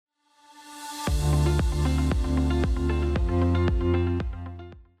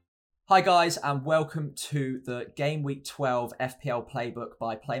Hi guys, and welcome to the Game Week 12 FPL Playbook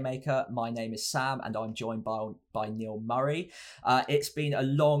by Playmaker. My name is Sam and I'm joined by Neil Murray. It's been a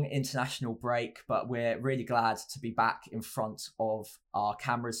long international break, but we're really glad to be back in front of our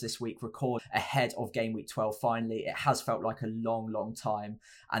cameras this week, record ahead of Game Week 12 finally. It has felt like a long time,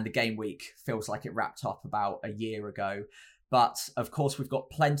 and the Game Week feels like it wrapped up about a year ago. But of course, we've got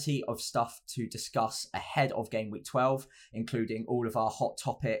plenty of stuff to discuss ahead of Game Week 12, including all of our hot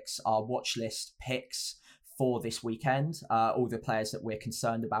topics, our watch list picks for this weekend, all the players that we're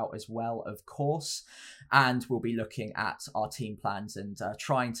concerned about as well, of course. And we'll be looking at our team plans and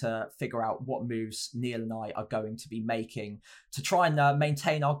trying to figure out what moves Neil and I are going to be making to try and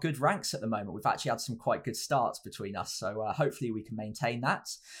maintain our good ranks at the moment. We've actually had some quite good starts between us, so hopefully we can maintain that.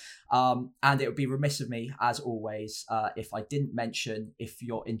 And it would be remiss of me, as always, if I didn't mention, if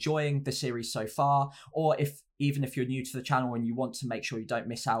you're enjoying the series so far, or even if you're new to the channel and you want to make sure you don't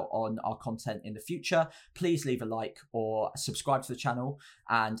miss out on our content in the future, please leave a like or subscribe to the channel,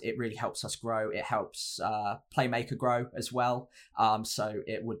 and it really helps us grow. It helps Playmaker grow as well, so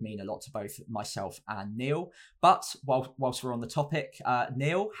it would mean a lot to both myself and Neil. But whilst we're on the topic,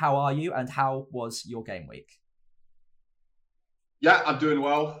 Neil, how are you and how was your game week? Yeah, I'm doing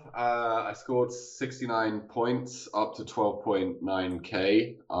well. I scored 69 points, up to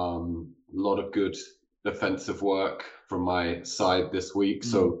 12.9k. A lot of good defensive work from my side this week.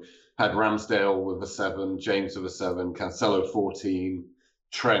 So had Ramsdale with a 7, James with a 7, Cancelo 14,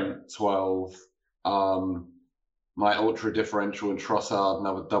 Trent 12. My ultra differential and Trossard,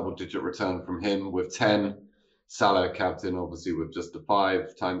 another double-digit return from him with 10. Salah captain, obviously, with just the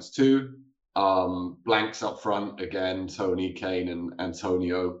 5 times 2. Blanks up front again, Tony, Kane, and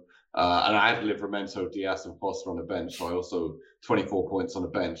Antonio. And I had Livramento, Diaz, and Foster on the bench. So I also 24 points on the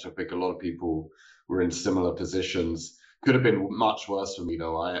bench. I think a lot of people were in similar positions. Could have been much worse for me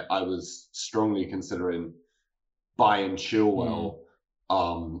though. I was strongly considering buying Chilwell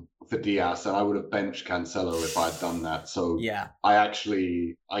for Diaz, and I would have benched Cancelo if I'd done that. So Yeah, I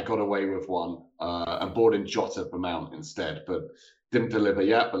got away with one and bought in Jota for Mount instead, but didn't deliver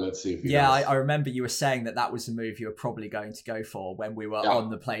yet, but let's see if he does. I remember you were saying that was the move you were probably going to go for when we were on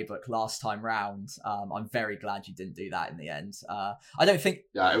the playbook last time round. I'm very glad you didn't do that in the end. I don't think...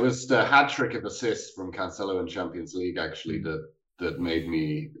 Yeah, it was the hat-trick of assists from Cancelo in Champions League, actually, that made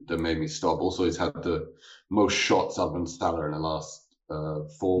me stop. Also, he's had the most shots other than Salah in the last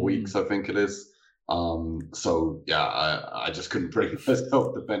 4 weeks, I think it is. So yeah, I just couldn't bring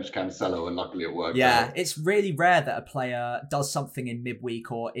myself to bench Cancelo, and luckily it worked. Yeah, it's really rare that a player does something in midweek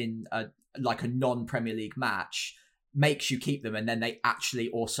or in a non-Premier League match, makes you keep them, and then they actually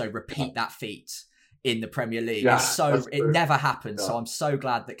also repeat that feat in the Premier League. Yeah, it never happens. Yeah. So I'm so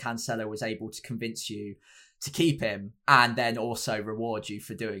glad that Cancelo was able to convince you to keep him and then also reward you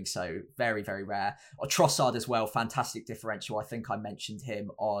for doing so. Very, very rare. Or Trossard as well, fantastic differential. I think I mentioned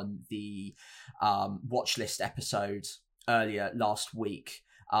him on the watch list episode earlier last week.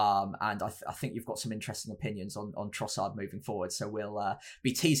 And I think you've got some interesting opinions on Trossard moving forward. So we'll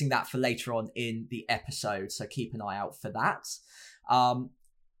be teasing that for later on in the episode. So keep an eye out for that.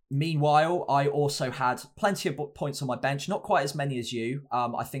 Meanwhile, I also had plenty of points on my bench, not quite as many as you.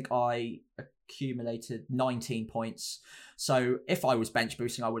 I think I accumulated 19 points. So if I was bench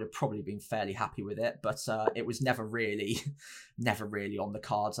boosting, I would have probably been fairly happy with it, but it was never really on the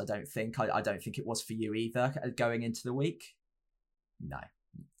cards. I don't think. I don't think it was for you either going into the week.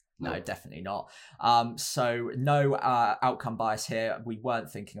 No, definitely not. So no outcome bias here. We weren't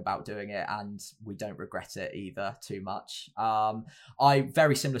thinking about doing it, and we don't regret it either too much. I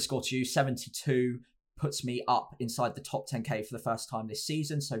very similar score to you, 72. Puts me up inside the top 10k for the first time this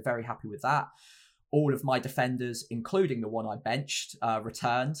season, so very happy with that. All of my defenders, including the one I benched,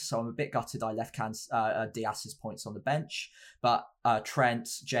 returned, so I'm a bit gutted I left Diaz's points on the bench, but Trent,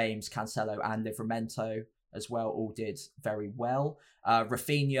 James, Cancelo and Livramento as well all did very well.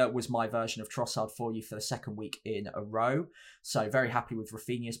 Rafinha was my version of Trossard for you for the second week in a row, so very happy with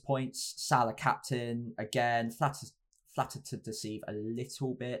Rafinha's points. Salah captain, again, flattered to deceive a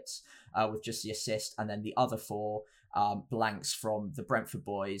little bit with just the assist, and then the other 4 blanks from the Brentford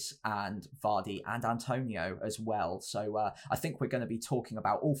boys and Vardy and Antonio as well. So I think we're going to be talking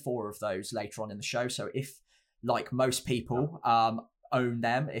about all 4 of those later on in the show. So if, like most people, own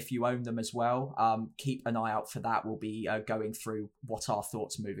them, if you own them as well, keep an eye out for that. We'll be going through what our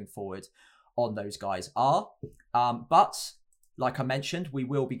thoughts moving forward on those guys are. But like I mentioned, we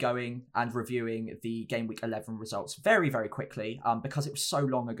will be going and reviewing the Game Week 11 results very, very quickly because it was so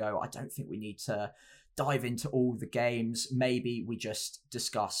long ago. I don't think we need to dive into all the games. Maybe we just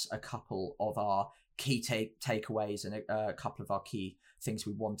discuss a couple of our key takeaways and a couple of our key things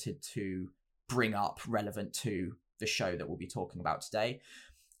we wanted to bring up relevant to the show that we'll be talking about today.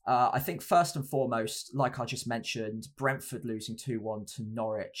 I think first and foremost, like I just mentioned, Brentford losing 2-1 to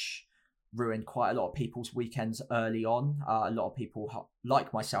Norwich ruined quite a lot of people's weekends early on. A lot of people,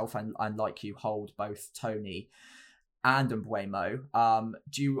 like myself and like you, hold both Tony and Mbuemo.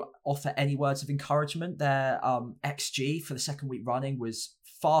 Do you offer any words of encouragement? Their XG for the second week running was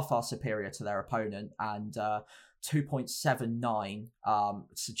far superior to their opponent, and 2.79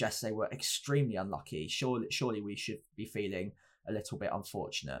 suggests they were extremely unlucky. Surely we should be feeling a little bit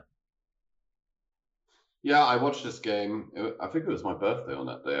unfortunate. Yeah, I watched this game. I think it was my birthday on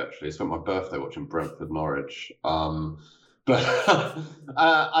that day, actually. I spent my birthday watching Brentford Norwich. But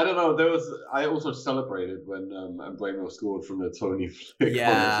I don't know. I also celebrated when Mbuemo scored from the Tony flick one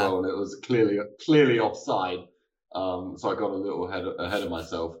as well, and it was clearly offside. So I got a little ahead of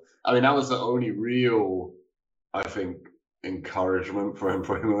myself. I mean, that was the only real, I think, encouragement for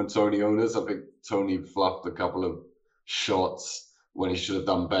Mbuemo and Tony owners. I think Tony fluffed a couple of shots when he should have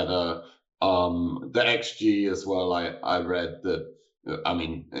done better. The XG as well, I read that, I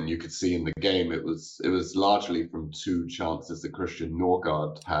mean, and you could see in the game, it was largely from 2 chances that Christian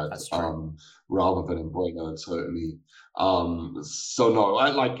Norgard had, rather than Mbuemo and Tony. So no,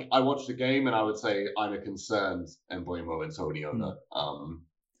 I watched the game and I would say I'm a concerned Mbuemo and Tony owner.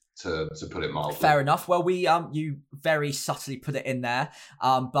 To put it mildly. Fair enough. Well, you very subtly put it in there,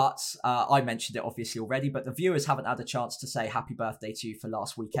 but I mentioned it obviously already, but the viewers haven't had a chance to say happy birthday to you for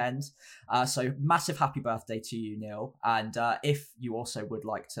last weekend. So massive happy birthday to you, Neil. And if you also would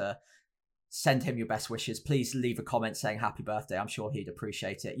like to send him your best wishes, please leave a comment saying happy birthday. I'm sure he'd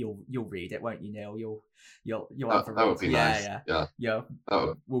appreciate it. You'll read it, won't you, Neil? You'll have a read. That would be nice. Yeah.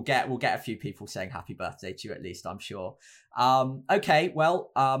 We'll get a few people saying happy birthday to you at least, I'm sure. Okay,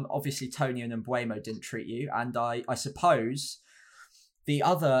 well, obviously Tony and Mbuemo didn't treat you, and I suppose the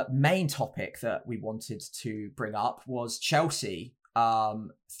other main topic that we wanted to bring up was Chelsea.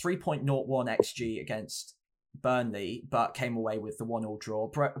 3.01 XG against Burnley, but came away with the 1-1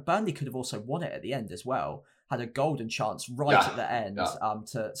 draw. Burnley could have also won it at the end as well. Had a golden chance at the end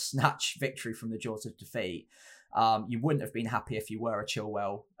to snatch victory from the jaws of defeat. You wouldn't have been happy if you were a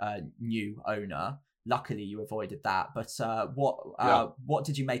Chilwell new owner. Luckily, you avoided that. But what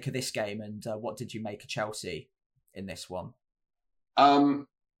did you make of this game, and what did you make of Chelsea in this one? To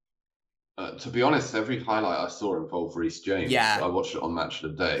be honest, every highlight I saw involved Reece James. Yeah. I watched it on Match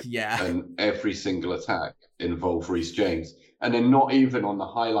of the Day. Yeah. And every single attack involved Reece James. And then not even on the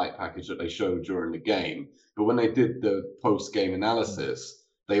highlight package that they showed during the game, but when they did the post-game analysis,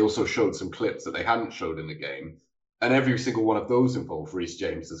 they also showed some clips that they hadn't showed in the game. And every single one of those involved Reece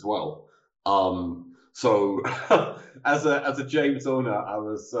James as well. So as a James owner, I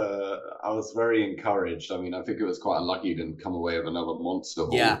was very encouraged. I mean, I think it was quite unlucky he didn't come away with another monster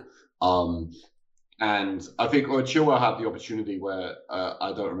haul. Yeah. And I think Chilwell had the opportunity where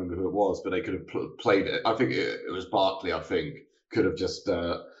I don't remember who it was, but they could have played it. I think it was Barkley. I think could have just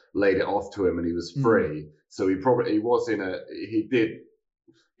laid it off to him, and he was free. So he did.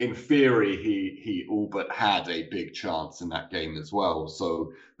 In theory, he all but had a big chance in that game as well.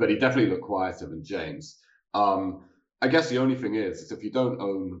 So, but he definitely looked quieter than James. I guess the only thing is if you don't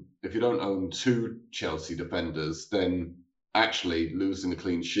own 2 Chelsea defenders, then actually losing the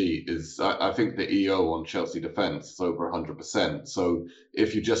clean sheet is, I think the EO on Chelsea defence is over 100%. So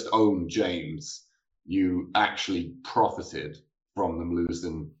if you just own James, you actually profited from them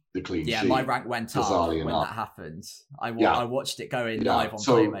losing the clean sheet. Yeah, my rank went up when that happened. I watched it go in live on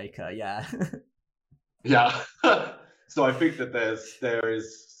Playmaker. Yeah. Yeah. So I think that there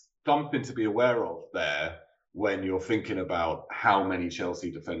is something to be aware of there when you're thinking about how many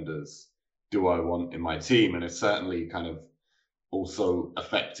Chelsea defenders do I want in my team, and it's certainly kind of also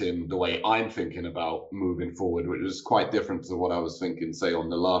affecting the way I'm thinking about moving forward, which is quite different to what I was thinking, say, on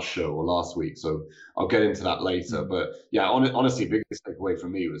the last show or last week. So I'll get into that later. But yeah, honestly, biggest takeaway for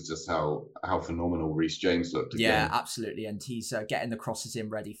me was just how phenomenal Reece James looked again. Yeah, absolutely. And he's getting the crosses in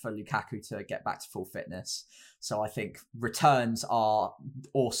ready for Lukaku to get back to full fitness. So I think returns are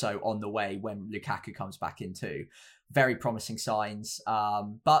also on the way when Lukaku comes back in too. Very promising signs.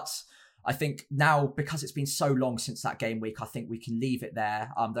 But I think now, because it's been so long since that game week, I think we can leave it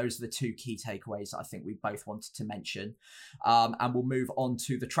there. Those are the 2 key takeaways that I think we both wanted to mention. And we'll move on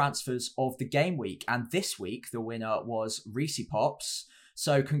to the transfers of the game week. And this week, the winner was Reece Pops,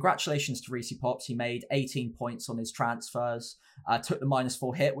 So congratulations to Reese Pops. He made 18 points on his transfers, took the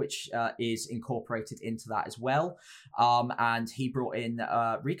 -4 hit, which is incorporated into that as well. And he brought in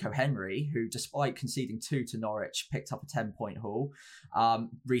Rico Henry, who, despite conceding 2 to Norwich, picked up a 10-point haul.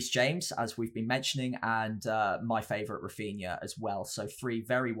 Reece James, as we've been mentioning, and my favourite, Rafinha, as well. So 3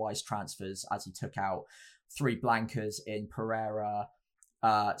 very wise transfers as he took out 3 blankers in Pereira,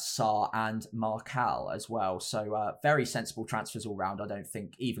 Sarr and Marcal as well. So very sensible transfers all round. I don't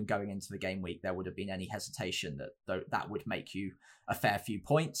think even going into the game week there would have been any hesitation that would make you a fair few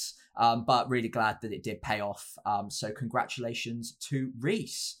points. But really glad that it did pay off. So congratulations to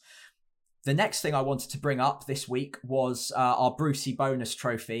Reese. The next thing I wanted to bring up this week was our Brucey bonus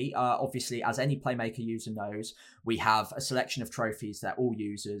trophy. Obviously, as any Playmaker user knows, we have a selection of trophies that all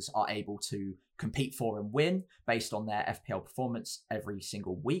users are able to compete for and win based on their FPL performance every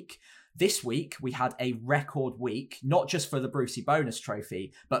single week. This week, we had a record week, not just for the Brucey bonus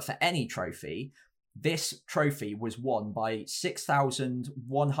trophy, but for any trophy. This trophy was won by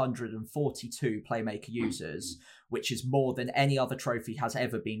 6,142 Playmaker users, which is more than any other trophy has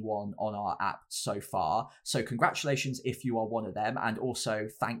ever been won on our app so far. So congratulations if you are one of them. And also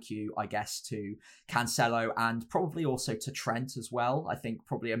thank you, I guess, to Cancelo and probably also to Trent as well. I think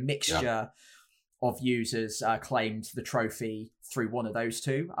probably a mixture of users claimed the trophy through one of those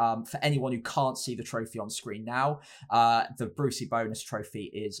two. For anyone who can't see the trophy on screen now, the Brucey bonus trophy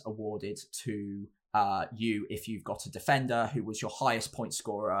is awarded to you if you've got a defender who was your highest point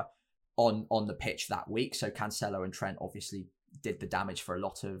scorer on the pitch that week. So Cancelo and Trent obviously did the damage for a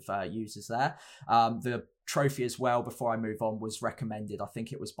lot of users there. The trophy as well, before I move on, was recommended, I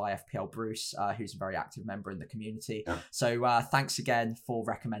think it was by FPL Bruce, who's a very active member in the community. Yeah. So thanks again for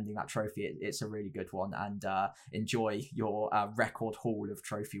recommending that trophy. It's a really good one, and enjoy your record haul of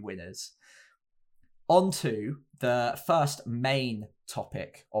trophy winners. On to the first main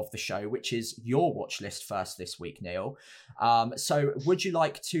topic of the show, which is your watch list first this week, Neil. So would you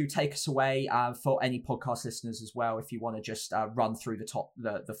like to take us away for any podcast listeners as well, if you want to just run through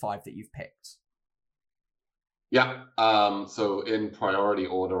the 5 that you've picked? Yeah. So in priority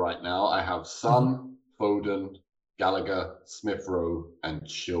order right now, I have Son, Foden, Gallagher, Smith Rowe, and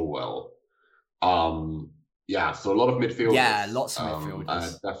Chilwell. Yeah, so a lot of midfielders. Yeah, lots of midfielders.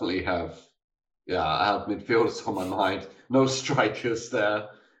 I definitely have. Yeah, I have midfielders on my mind. No strikers there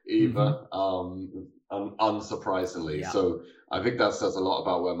either, unsurprisingly. Yeah. So I think that says a lot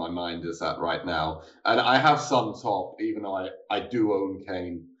about where my mind is at right now. And I have Son top, even though I do own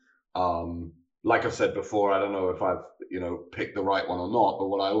Kane. Like I've said before, I don't know if I've picked the right one or not. But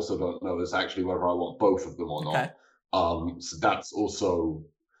what I also don't know is actually whether I want both of them or not. So that's also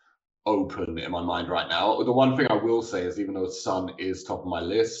open in my mind right now. The one thing I will say is, even though Son is top of my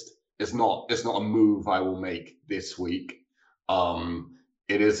list, it's not a move I will make this week.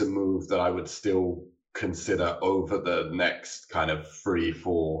 It is a move that I would still consider over the next kind of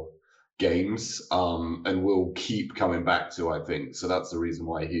 3-4 games, and will keep coming back to, I think. So that's the reason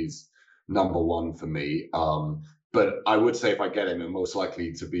why he's number 1 for me. But I would say if I get him, it's most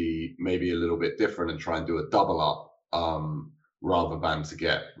likely to be maybe a little bit different and try and do a double up, rather than to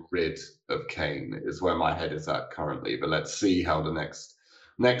get rid of Kane, is where my head is at currently. But let's see how the next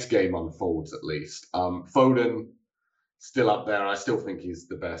game unfolds, at least. Foden, still up there. I still think he's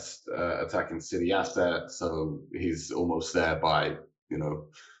the best attacking City asset. So he's almost there by,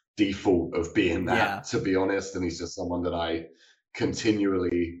 default of being that, to be honest. And he's just someone that I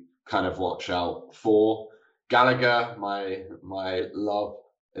continually kind of watch out for. Gallagher, my love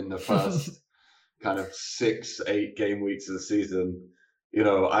in the first kind of 6-8 game weeks of the season.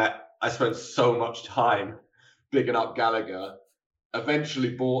 I spent so much time bigging up Gallagher.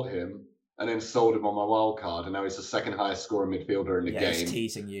 Eventually bought him and then sold him on my wild card, and now he's the second highest scoring midfielder in the game. He's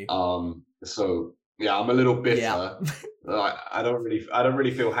teasing you. So yeah, I'm a little bitter. Yeah. I don't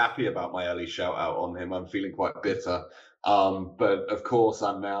really feel happy about my early shout out on him. I'm feeling quite bitter. But of course,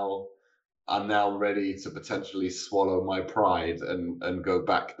 I'm now ready to potentially swallow my pride and go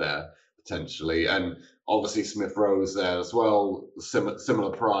back there potentially. And obviously Smith Rowe's there as well, similar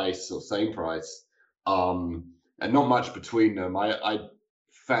price or same price. And not much between them. I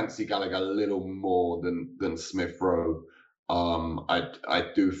fancy Gallagher a little more than Smith Rowe.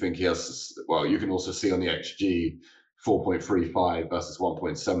 I do think he has, well, you can also see on the XG 4.35 versus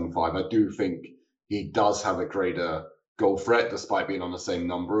 1.75. I do think he does have a greater goal threat despite being on the same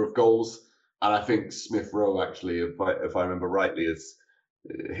number of goals. And I think Smith Rowe, actually, if I remember rightly, is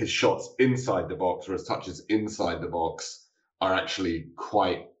his shots inside the box or his touches inside the box are actually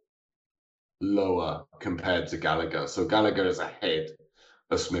quite lower compared to Gallagher. So Gallagher is ahead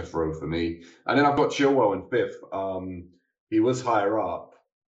of Smith Rowe for me. And then I've got Chilwell in 5th. he was higher up.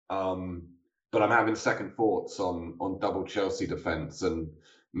 But I'm having second thoughts on double Chelsea defense and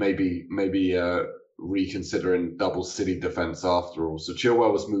maybe reconsidering double City defense after all. So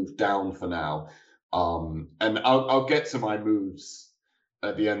Chilwell was moved down for now. And I'll get to my moves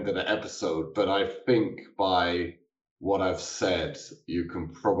at the end of the episode, but I think by what I've said, you can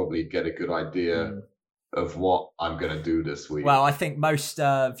probably get a good idea of what I'm going to do this week. Well, I think most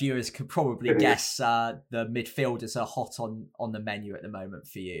viewers could probably guess the midfielders are hot on the menu at the moment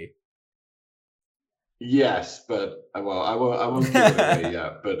for you. Yes, but I won't give it away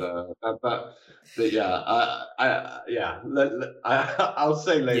yet. But yeah, I'll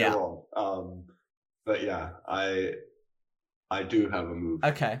say later on. But yeah, I do have a move,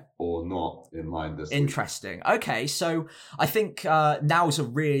 or not, in mind this Interesting. Week. Okay, so I think now's a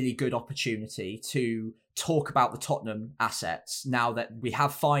really good opportunity to talk about the Tottenham assets now that we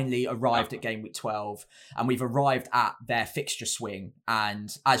have finally arrived at game week 12 and we've arrived at their fixture swing. And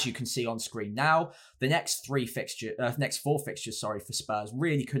as you can see on screen now, the next four fixtures, for Spurs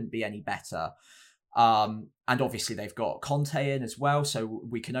really couldn't be any better. And obviously they've got Conte in as well, so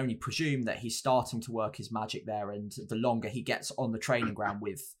we can only presume that he's starting to work his magic there, and the longer he gets on the training ground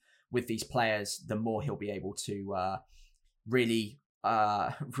with these players, the more he'll be able to really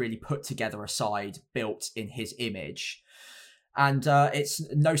put together a side built in his image. And it's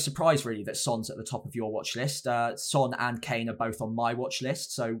no surprise really that Son's at the top of your watch list. Son and Kane are both on my watch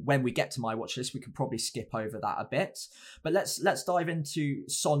list, so when we get to my watch list, we can probably skip over that a bit. But let's dive into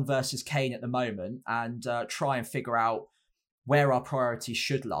Son versus Kane at the moment and try and figure out where our priorities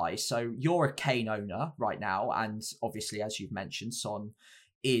should lie. So you're a Kane owner right now, and obviously, as you've mentioned, Son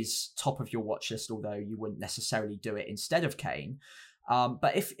is top of your watch list, although you wouldn't necessarily do it instead of Kane.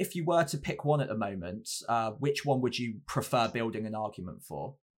 But if you were to pick one at the moment, which one would you prefer building an argument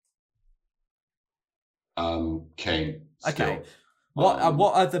for? Kane. Okay. What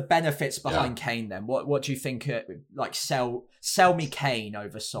are the benefits behind Kane then? What do you think? Sell me Kane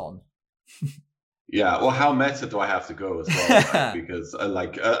over Son. Yeah. Well, how meta do I have to go as well? Right? Because a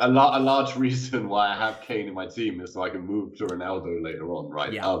large reason why I have Kane in my team is so I can move to Ronaldo later on,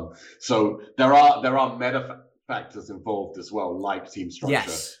 right? Yeah. So there are meta factors involved as well, like team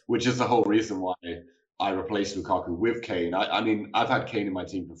structure, which is the whole reason why I replaced Lukaku with Kane. I mean, I've had Kane in my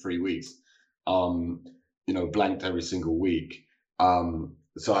team for 3 weeks, blanked every single week.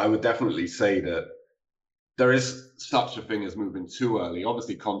 So I would definitely say that there is such a thing as moving too early.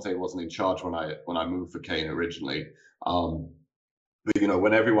 Obviously, Conte wasn't in charge when I moved for Kane originally. But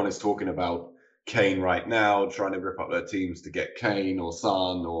when everyone is talking about Kane right now, trying to rip up their teams to get Kane or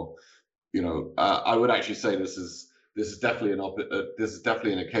Son or I would actually say this is definitely an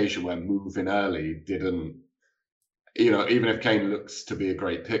occasion where moving early didn't, even if Kane looks to be a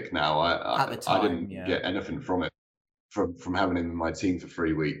great pick now, I didn't get anything from it from having him in my team for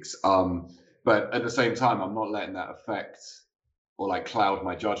 3 weeks. But at the same time, I'm not letting that affect or cloud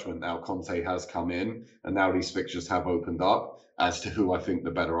my judgment. Now Conte has come in, and now these fixtures have opened up as to who I think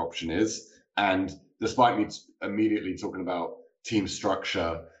the better option is. And despite me immediately talking about team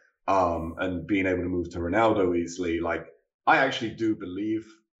structure, and being able to move to Ronaldo easily, I actually do believe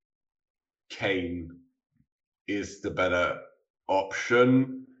Kane is the better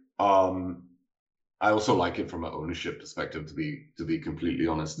option. I also like it from an ownership perspective, to be completely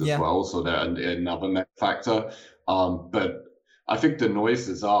honest as well. So there's another factor. But I think the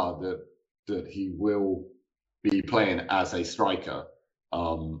noises are that he will be playing as a striker,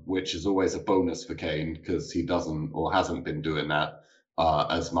 which is always a bonus for Kane because he doesn't or hasn't been doing that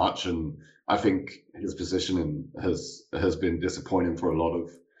as much, and I think his positioning has been disappointing for a lot of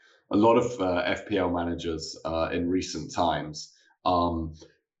FPL managers in recent times.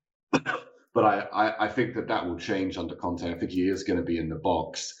 But I think that will change under Conte. I think he is going to be in the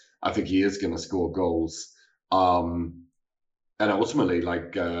box. I think he is going to score goals. And ultimately,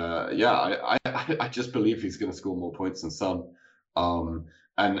 I just believe he's going to score more points than Son. And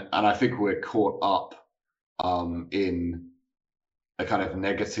I think we're caught up in a kind of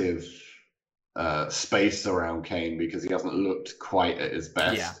negative space around Kane because he hasn't looked quite at his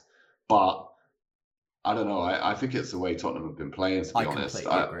best. Yeah. But I don't know. I think it's the way Tottenham have been playing, to be honest.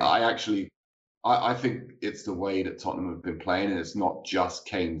 I think it's the way that Tottenham have been playing, and it's not just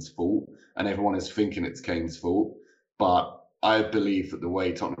Kane's fault. And everyone is thinking it's Kane's fault. But I believe that the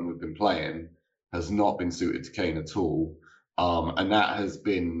way Tottenham have been playing has not been suited to Kane at all. And that has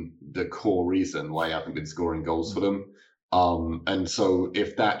been the core reason why he hasn't been scoring goals for them. And so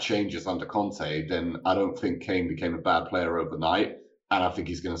if that changes under Conte, then I don't think Kane became a bad player overnight. And I think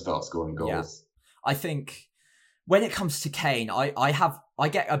he's going to start scoring goals. Yeah. I think when it comes to Kane, I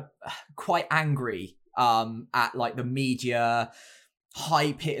get quite angry at like the media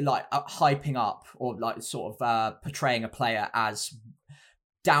hyping up or like sort of portraying a player as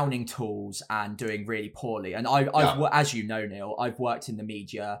downing tools and doing really poorly. And I've as you know, Neil, I've worked in the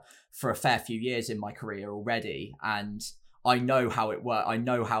media for a fair few years in my career already, and I know how it works. I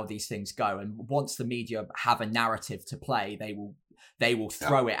know how these things go. And once the media have a narrative to play, they will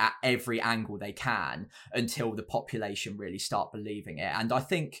throw it at every angle they can until the population really start believing it. And I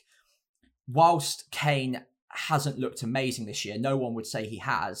think whilst Kane hasn't looked amazing this year, no one would say he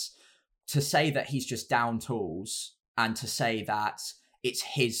has. To say that he's just down tools and to say that it's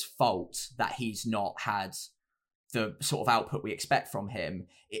his fault that he's not had the sort of output we expect from him,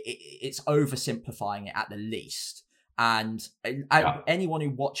 it's oversimplifying it at the least. And anyone who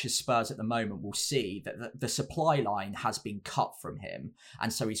watches Spurs at the moment will see that the supply line has been cut from him.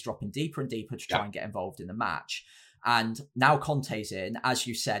 And so he's dropping deeper and deeper to try and get involved in the match. And now Conte's in, as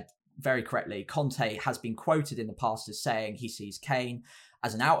you said very correctly, Conte has been quoted in the past as saying he sees Kane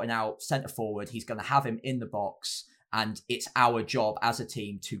as an out-and-out centre forward. He's going to have him in the box, and it's our job as a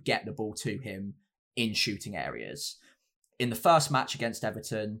team to get the ball to him in shooting areas. In the first match against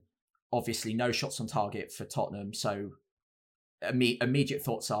Everton, obviously no shots on target for Tottenham, so immediate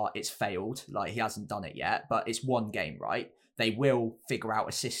thoughts are it's failed. Like, he hasn't done it yet, but it's one game, right? They will figure out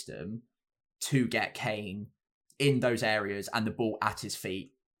a system to get Kane in those areas and the ball at his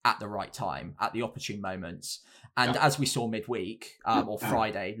feet at the right time, at the opportune moments. And as we saw midweek, or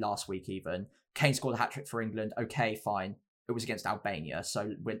Friday last week even, Kane scored a hat-trick for England. Okay, fine. It was against Albania,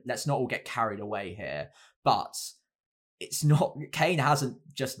 so let's not all get carried away here. But it's not, Kane hasn't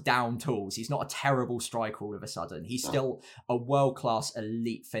just down tools. He's not a terrible striker all of a sudden. He's still a world-class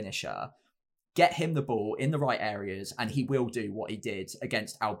elite finisher. Get him the ball in the right areas and he will do what he did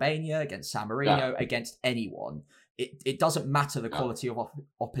against Albania, against San Marino, against anyone. It doesn't matter the quality of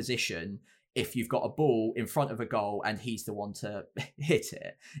opposition if you've got a ball in front of a goal and he's the one to hit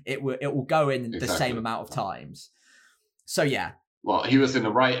it. It will go in the same amount of times. So yeah. Well, he was in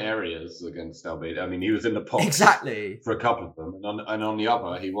the right areas against Albania. I mean, he was in the box for a couple of them, and on the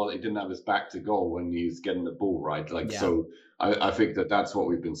other, he didn't have his back to goal when he's getting the ball right. So, I think that's what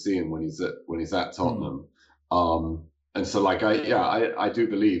we've been seeing when he's at Tottenham. And so, I do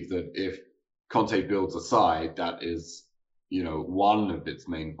believe that if Conte builds a side that is, one of its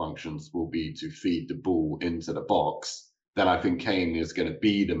main functions will be to feed the ball into the box, then I think Kane is going to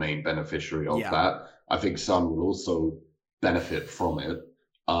be the main beneficiary of that. I think Son will also benefit from it.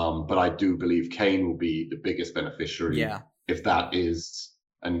 But I do believe Kane will be the biggest beneficiary if that is,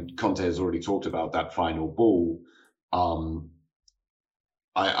 and Conte has already talked about that final ball.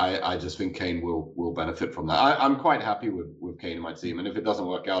 I just think Kane will benefit from that. I'm quite happy with Kane in my team, and if it doesn't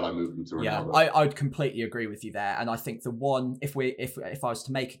work out, I move him to Ronaldo. Yeah, I'd completely agree with you there, and I think the one, if I was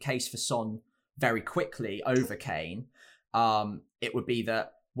to make a case for Son very quickly over Kane, it would be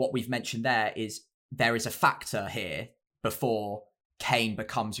that what we've mentioned there is a factor here before Kane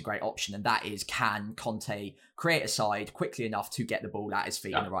becomes a great option, and that is, can Conte create a side quickly enough to get the ball at his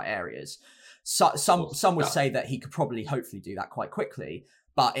feet in the right areas? So some would say that he could probably hopefully do that quite quickly,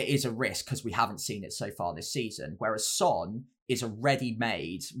 but it is a risk because we haven't seen it so far this season. Whereas Son is a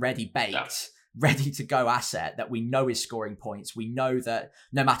ready-made, ready-baked, ready-to-go asset that we know is scoring points. We know that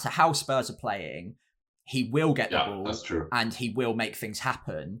no matter how Spurs are playing, he will get the ball, that's true, and he will make things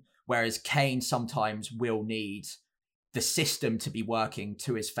happen. Whereas Kane sometimes will need the system to be working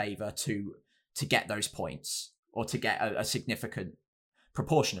to his favour to get those points, or to get a significant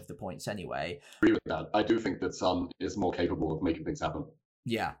proportion of the points anyway. I agree with that. I do think that Son is more capable of making things happen.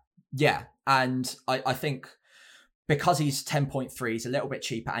 Yeah. And I think because he's 10.3, he's a little bit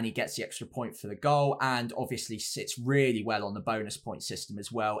cheaper and he gets the extra point for the goal, and obviously sits really well on the bonus point system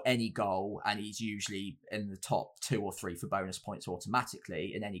as well. Any goal, and he's usually in the top 2 or 3 for bonus points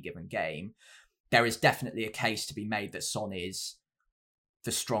automatically in any given game. There is definitely a case to be made that Son is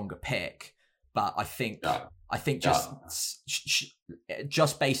the stronger pick, but I think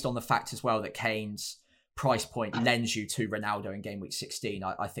just based on the fact as well that Kane's price point lends you to Ronaldo in game week 16,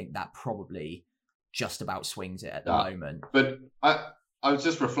 I think that probably just about swings it at the moment. But I was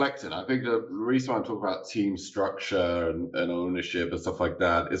just reflecting. I think the reason why I'm talking about team structure and ownership and stuff like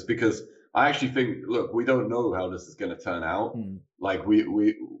that is because I actually think, look, we don't know how this is going to turn out. Like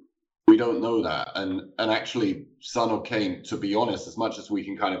we don't know that. And actually, Son or Kane, to be honest, as much as we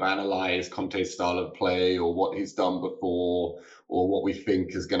can kind of analyze Conte's style of play or what he's done before or what we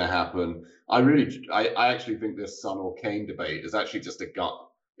think is going to happen, I actually think this Son or Kane debate is actually just a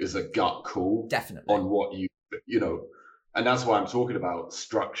gut call. Definitely. On what and that's why I'm talking about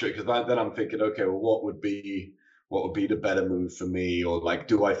structure, because then I'm thinking, okay, well, what would be what would be the better move for me, or like,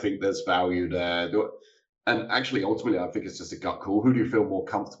 do I think there's value there? And actually, ultimately, I think it's just a gut call. Who do you feel more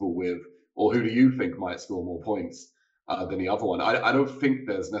comfortable with, or who do you think might score more points than the other one? I don't think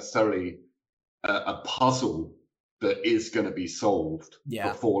there's necessarily a puzzle that is going to be solved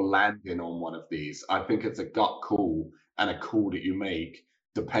before landing on one of these. I think it's a gut call and a call that you make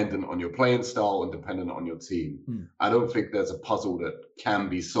dependent on your playing style and dependent on your team. I don't think there's a puzzle that can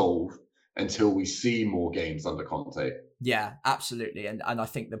be solved until we see more games under Conte. Yeah, absolutely. And I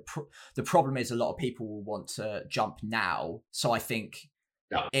think the problem is a lot of people will want to jump now. So I think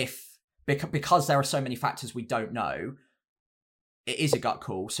because there are so many factors we don't know, it is a gut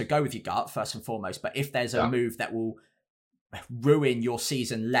call. So go with your gut first and foremost. But if there's a move that will ruin your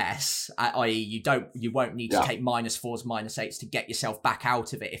season less, i.e. you won't need to take -4s, -8s to get yourself back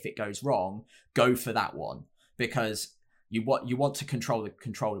out of it if it goes wrong, go for that one. Because you want to control the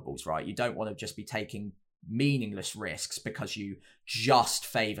controllables, right? You don't want to just be taking meaningless risks because you just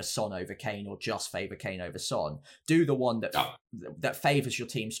favor Son over Kane or just favor Kane over Son. Do the one that favors your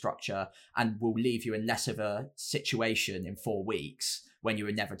team structure and will leave you in less of a situation in 4 weeks when you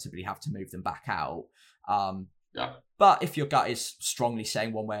inevitably have to move them back out. But if your gut is strongly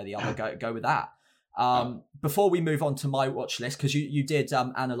saying one way or the other, go with that. Before we move on to my watch list, because you did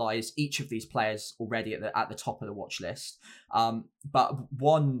analyze each of these players already at the top of the watch list, but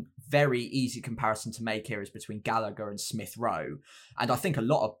one very easy comparison to make here is between Gallagher and Smith Rowe, and I think a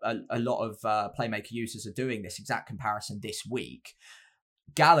lot of Playmaker users are doing this exact comparison this week.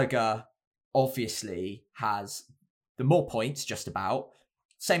 Gallagher obviously has the more points, just about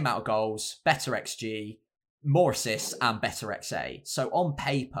same amount of goals, better XG, more assists, and better XA. So on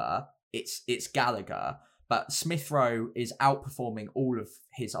paper, it's Gallagher, but Smith Rowe is outperforming all of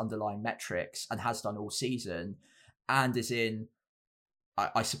his underlying metrics and has done all season, and is in,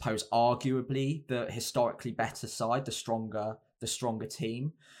 I suppose, arguably the historically better side, the stronger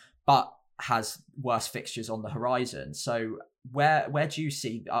team, but has worse fixtures on the horizon. So where do you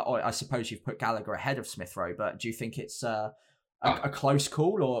see? I suppose you've put Gallagher ahead of Smith Rowe, but do you think it's a close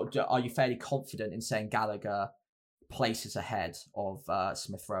call, or are you fairly confident in saying Gallagher places ahead of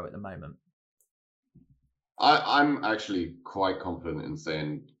Smith Rowe at the moment? I'm actually quite confident in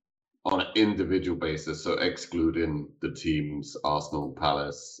saying, on an individual basis, so excluding the teams Arsenal,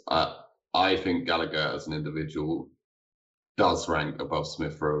 Palace, I think Gallagher as an individual does rank above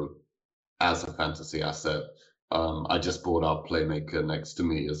Smith Rowe as a fantasy asset. I just brought up Playmaker next to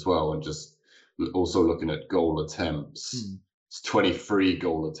me as well, and just also looking at goal attempts. It's 23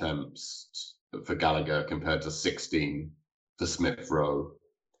 goal attempts for Gallagher compared to 16 for Smith Rowe.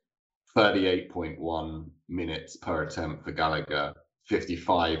 38.1 minutes per attempt for Gallagher,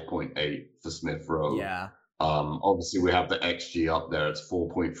 55.8 for Smith Rowe. Yeah. Obviously, we have the XG up there. It's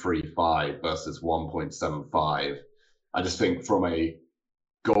 4.35 versus 1.75. I just think from a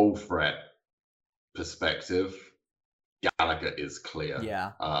goal threat perspective, Gallagher is clear.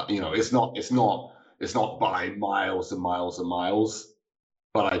 Yeah. It's not by miles and miles and miles,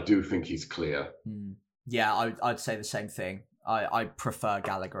 but I do think he's clear. Yeah, I'd say the same thing. I prefer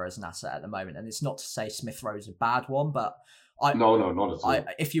Gallagher as an asset at the moment, and it's not to say Smith Rowe's a bad one, but no, not at all.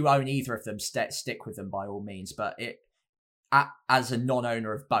 If you own either of them, stick with them by all means. But as a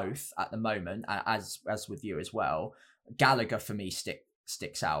non-owner of both at the moment, as with you as well, Gallagher for me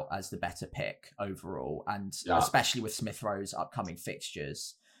sticks out as the better pick overall, and especially with Smith Rowe's upcoming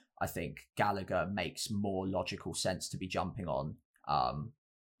fixtures, I think Gallagher makes more logical sense to be jumping on.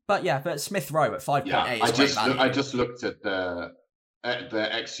 But Smith Rowe at 5.8 is great value. I just looked at the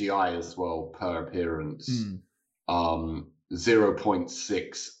XGI as well per appearance.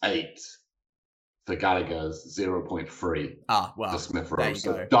 0.68 for Gallagher's 0.3 for Smith Rowe.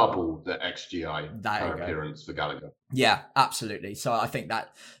 So double the XGI per appearance for Gallagher. Yeah, absolutely. So I think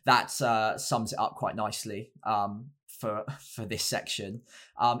that sums it up quite nicely for this section.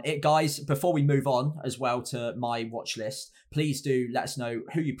 Guys, before we move on as well to my watch list, please do let us know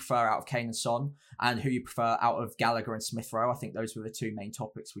who you prefer out of Kane and Son, and who you prefer out of Gallagher and Smith Rowe. I think those were the two main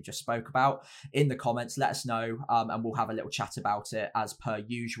topics we just spoke about. In the comments, let us know, and we'll have a little chat about it as per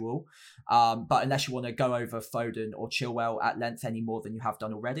usual. But unless you want to go over Foden or Chilwell at length any more than you have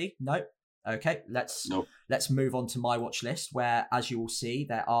done already, no. Okay, let's move on to my watch list, where, as you will see,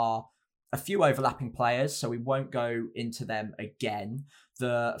 there are a few overlapping players, so we won't go into them again.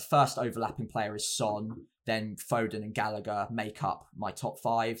 The first overlapping player is Son, then Foden and Gallagher make up my top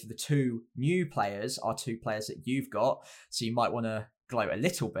 5. The two new players are two players that you've got, so you might want to gloat a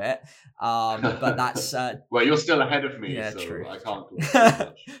little bit. But that's... well, you're still ahead of me, yeah, so true. I can't gloat too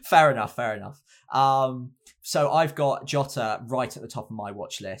much. Fair enough. So I've got Jota right at the top of my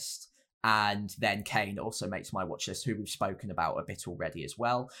watch list. And then Kane also makes my watch list, who we've spoken about a bit already as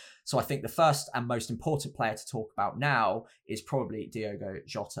well. So I think the first and most important player to talk about now is probably Diogo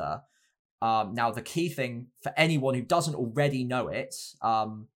Jota. Now, the key thing for anyone who doesn't already know it,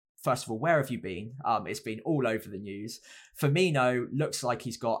 first of all, where have you been? It's been all over the news. Firmino looks like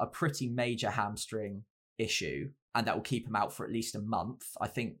he's got a pretty major hamstring issue, and that will keep him out for at least a month. I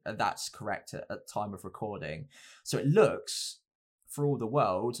think that's correct at time of recording. So it looks, for all the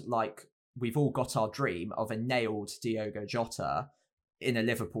world, like we've all got our dream of a nailed Diogo Jota in a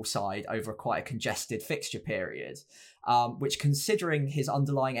Liverpool side over quite a congested fixture period, which, considering his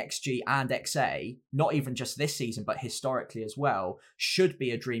underlying XG and XA, not even just this season, but historically as well, should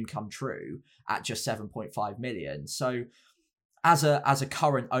be a dream come true at just 7.5 million. So as a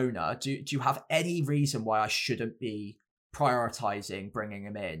current owner, do you have any reason why I shouldn't be prioritizing bringing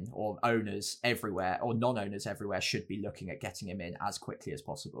him in, or owners everywhere or non-owners everywhere should be looking at getting him in as quickly as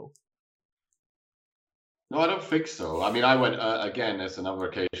possible? No, I don't think so. I mean, I went again. There's another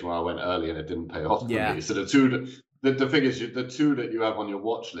occasion where I went early and it didn't pay off for me. So the thing is, the two that you have on your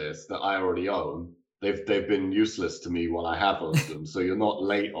watch list that I already own, they've been useless to me when I have owned them. So you're not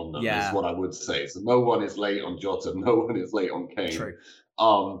late on them. Is what I would say. So no one is late on Jota. No one is late on Kane. True.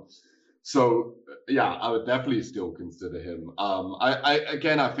 So yeah, I would definitely still consider him.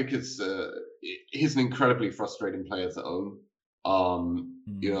 I think he's an incredibly frustrating player to own.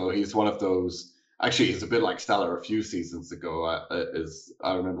 You know, he's one of those. Actually, he's a bit like Salah a few seasons ago.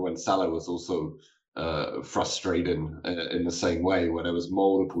 I remember when Salah was also frustrating in the same way, where there was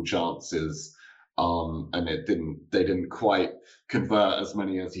multiple chances, and they didn't quite convert as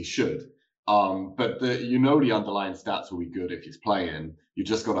many as he should. But the underlying stats will be good if he's playing. You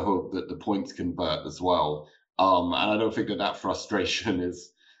just got to hope that the points convert as well. And I don't think that frustration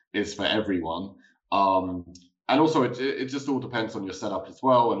is for everyone. And also, it just all depends on your setup as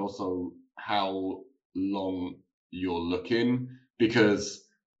well, and also how long you're looking, because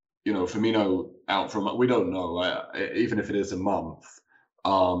Firmino out from, we don't know, even if it is a month.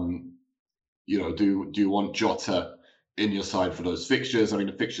 Do you want Jota in your side for those fixtures? I mean,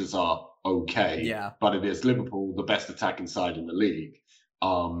 the fixtures are okay, but it is Liverpool, the best attacking side in the league.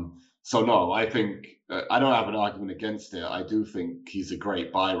 So no, I think I don't have an argument against it. I do think he's a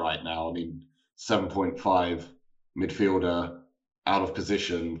great buy right now. I mean, 7.5 midfielder out of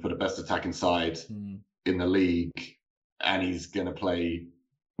position for the best attacking side in the league, and he's going to play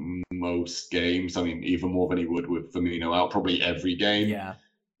most games. I mean, even more than he would with Firmino out, probably every game.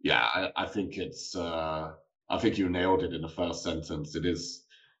 I think it's I think you nailed it in the first sentence.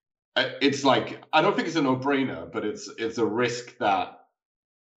 It's like, I don't think it's a no-brainer, but it's a risk that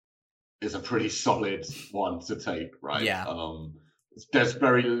is a pretty solid one to take, right? There's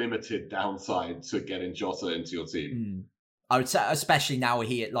very limited downside to getting Jota into your team. I would say, especially now,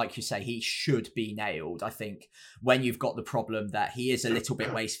 like you say, he should be nailed. I think when you've got the problem that he is a little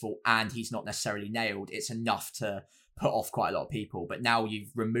bit wasteful and he's not necessarily nailed, it's enough to put off quite a lot of people. But now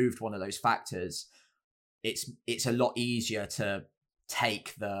you've removed one of those factors, it's a lot easier to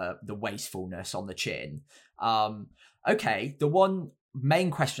take the wastefulness on the chin. Okay, the one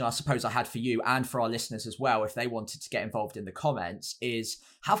main question I suppose I had for you and for our listeners as well, if they wanted to get involved in the comments, is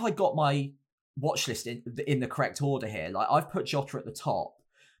have I got my watch list in the correct order here? Like, I've put Jota at the top,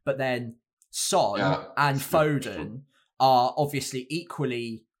 but then Son and Foden are obviously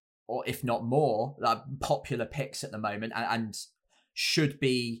equally, or if not more, popular picks at the moment, and should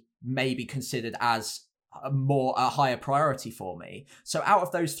be maybe considered as a higher priority for me. So out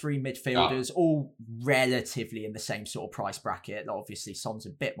of those three midfielders, all relatively in the same sort of price bracket, obviously Son's a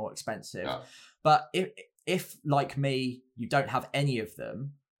bit more expensive, but if like me, you don't have any of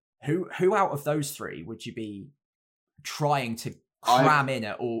them, who out of those three would you be trying to cram in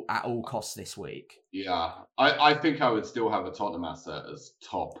at all costs this week? I think I would still have a Tottenham asset as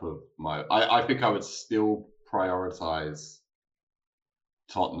top of my. I think I would still prioritize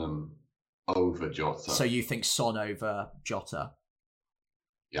Tottenham over Jota. So you think Son over Jota?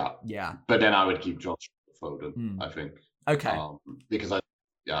 Yeah. But then I would keep Jota Foden. I think. Okay. Because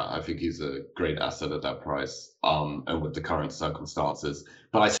I think he's a great asset at that price. And with the current circumstances,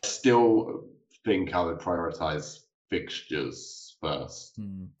 but I still think I would prioritize fixtures first.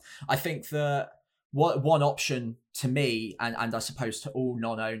 I think that one option to me, and I suppose to all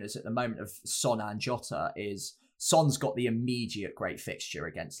non-owners at the moment of Son and Jota, is Son's got the immediate great fixture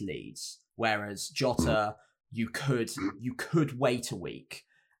against Leeds, whereas Jota, you could wait a week.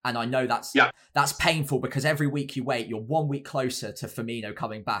 And I know that's painful, because every week you wait, you're 1 week closer to Firmino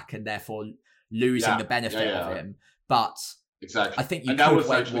coming back and therefore losing the benefit of him. But exactly. I think you And that could was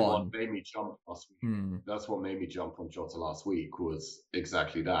wait actually one. what made me jump last week. That's what made me jump on Jota last week, was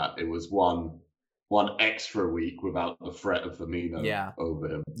exactly that. It was one extra week without the threat of Firmino over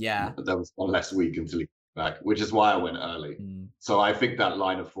him. Yeah. There was one less week until he came back, which is why I went early. So I think that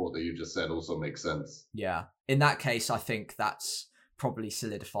line of thought that you just said also makes sense. Yeah. In that case, I think that's probably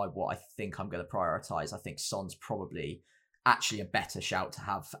solidified what I think I'm going to prioritize. I think Son's probably actually a better shout to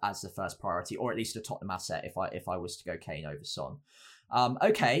have as the first priority, or at least a Tottenham asset if I was to go Kane over Son.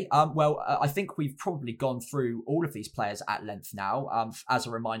 Okay. Well, I think we've probably gone through all of these players at length now. As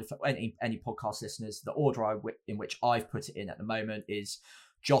a reminder for any podcast listeners, the order in which I've put it in at the moment is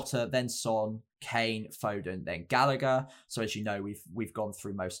Jota, then Son, Kane, Foden, then Gallagher. So as you know, we've gone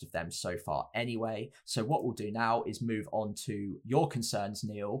through most of them so far anyway. So what we'll do now is move on to your concerns,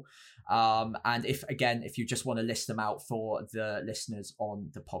 Neil. And if you just want to list them out for the listeners on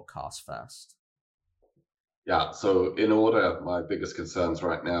the podcast first. Yeah, so in order, my biggest concerns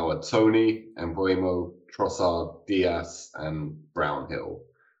right now are Tony, Mbeumo, Trossard, Diaz, and Brownhill.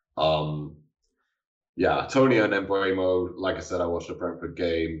 Yeah, Tony and Mbeumo, like I said, I watched the Brentford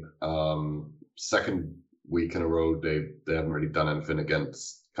game. Second week in a row, they haven't really done anything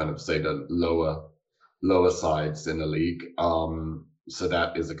against kind of, say, the lower sides in the league. So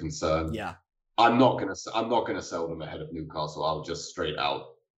that is a concern. Yeah, I'm not gonna sell them ahead of Newcastle. I'll just straight out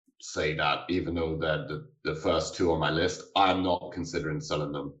say that, even though they're the first two on my list, I'm not considering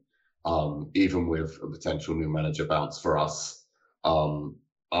selling them. Even with a potential new manager bounce for us. I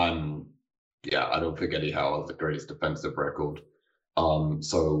don't think Eddie Howe has the greatest defensive record.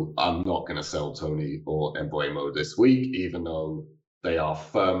 So I'm not going to sell Tony or Mbeumo this week, even though they are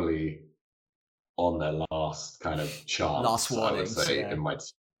firmly on their last kind of chance. Last warnings, I would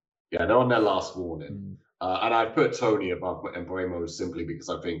say, they're on their last warning. And I put Tony above Mbeumo simply because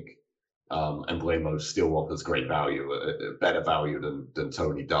I think Mbeumo still offers great value, better value than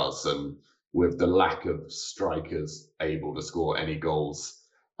Tony does. And with the lack of strikers able to score any goals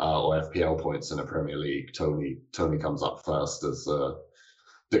or FPL points in the Premier League, Tony comes up first as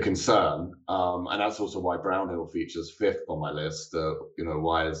the concern. And that's also why Brownhill features fifth on my list.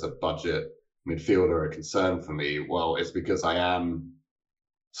 Why is a budget midfielder a concern for me? Well, it's because I am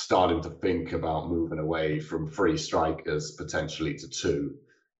starting to think about moving away from 3 strikers potentially to 2.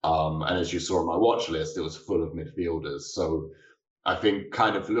 And as you saw on my watch list, it was full of midfielders. So I think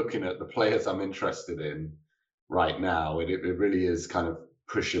kind of looking at the players I'm interested in right now, it really is kind of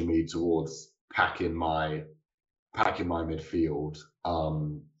pushing me towards packing my midfield.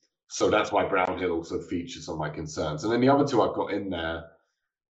 So that's why Brownhill also features on my concerns. And then the other two I've got in there,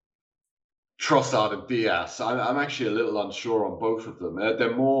 Trossard and Diaz. I'm actually a little unsure on both of them.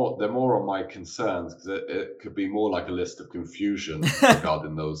 They're more on my concerns because it could be more like a list of confusion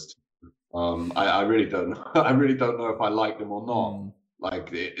regarding those two. I really don't know. I really don't know if I like them or not.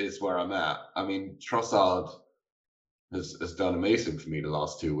 Like, it is where I'm at. I mean, Trossard has done amazing for me the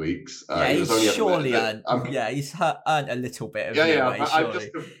last 2 weeks. He's surely earned. He's earned a little bit of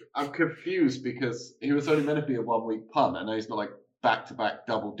I'm confused because he was only meant to be a 1 week punt, and now he's got like back-to-back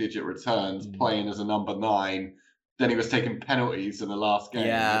double-digit returns, playing as a number 9. Then he was taking penalties in the last game.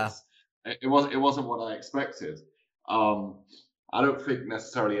 Yeah, it wasn't what I expected. I don't think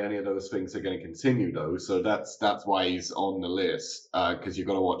necessarily any of those things are going to continue though. So that's why he's on the list, because you've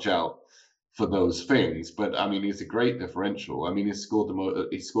got to watch out for those things. But I mean, he's a great differential. I mean, he scored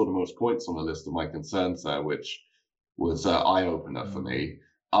the most points on the list of my concerns there, which was an eye-opener for me.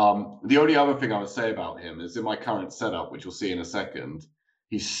 The only other thing I would say about him is in my current setup, which we'll see in a second,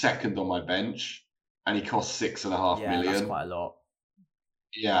 he's second on my bench and he costs 6.5 million. That's quite a lot.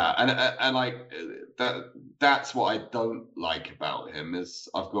 Yeah, and like that's what I don't like about him is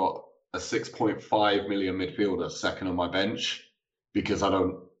I've got a 6.5 million midfielder second on my bench because I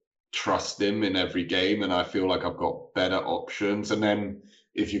don't trust him in every game, and I feel like I've got better options. And then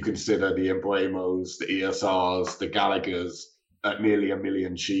if you consider the Embuemos, the ESRs, the Gallaghers at nearly $1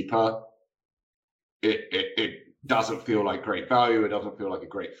 million cheaper, it doesn't feel like great value. It doesn't feel like a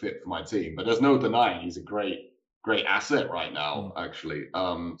great fit for my team. But there's no denying he's a great asset right now, actually.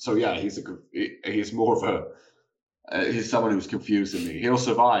 So yeah, he's more of he's someone who's confusing me. He'll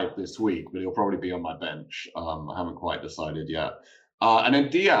survive this week, but he'll probably be on my bench. I haven't quite decided yet. And then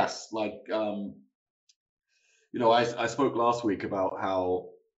Diaz, like, I spoke last week about how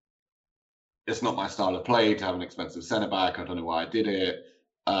it's not my style of play to have an expensive centre back. I don't know why I did it.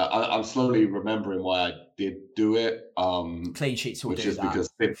 I'm slowly remembering why I did do it. Clean sheets will which do is that.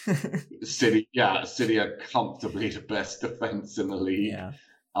 Because City are comfortably the best defence in the league. Yeah.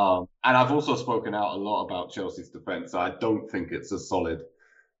 And I've also spoken out a lot about Chelsea's defence. I don't think it's as solid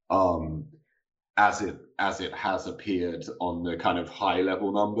as it has appeared on the kind of high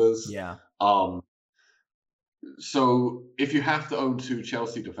level numbers. Yeah. So if you have to own two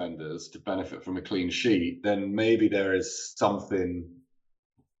Chelsea defenders to benefit from a clean sheet, then maybe there is something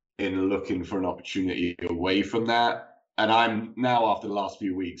in looking for an opportunity away from that. And I'm now, after the last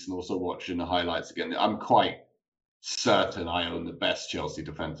few weeks and also watching the highlights again, I'm quite certain I own the best Chelsea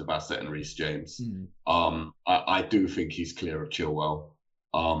defensive asset in Reece James. I do think he's clear of Chilwell.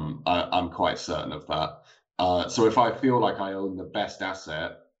 I'm quite certain of that. So if I feel like I own the best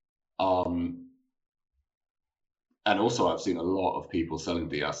asset, and also I've seen a lot of people selling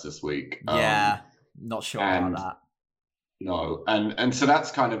Diaz this week. Yeah, not sure about that. No, and so that's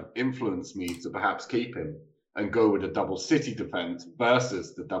kind of influenced me to perhaps keep him and go with a double City defense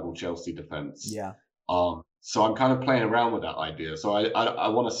versus the double Chelsea defense. Yeah. So I'm kind of playing around with that idea. So I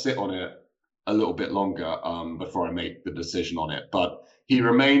want to sit on it a little bit longer before I make the decision on it. But he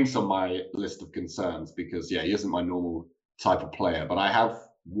remains on my list of concerns because, yeah, he isn't my normal type of player. But I have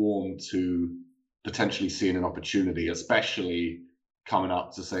warmed to potentially seeing an opportunity, especially coming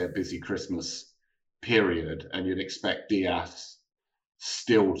up to, say, a busy Christmas period, and you'd expect Diaz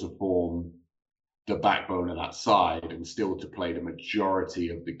still to form the backbone of that side and still to play the majority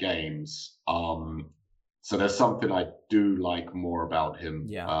of the games. So there's something I do like more about him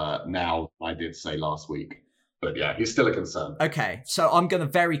now than I did say last week. But yeah, he's still a concern. Okay, so I'm going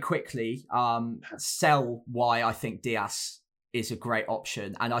to very quickly sell why I think Diaz is a great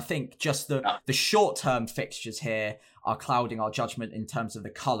option. And I think just the short-term fixtures here are clouding our judgment in terms of the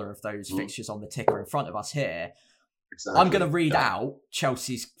colour of those fixtures on the ticker in front of us here. Exactly. I'm going to read out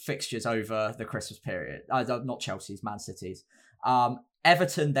Chelsea's fixtures over the Christmas period. Not Chelsea's, Man City's.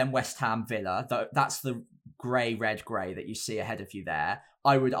 Everton, then West Ham, Villa. That's the grey that you see ahead of you there.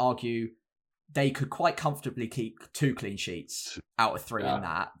 I would argue they could quite comfortably keep 2 clean sheets out of 3 in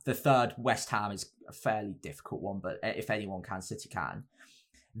that. The third, West Ham, is a fairly difficult one, but if anyone can, City can.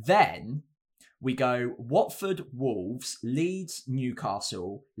 Then we go Watford, Wolves, Leeds,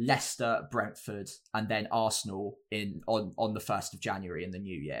 Newcastle, Leicester, Brentford, and then Arsenal on the 1st of January in the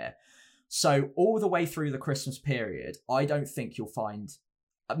new year. So all the way through the Christmas period, I don't think you'll find,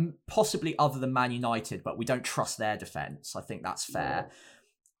 possibly other than Man United, but we don't trust their defence. I think that's fair.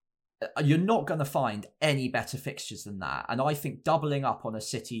 You're not going to find any better fixtures than that. And I think doubling up on a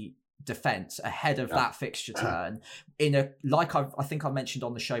City defence ahead of that fixture turn, I think I mentioned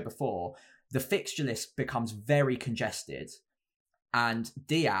on the show before, the fixture list becomes very congested. And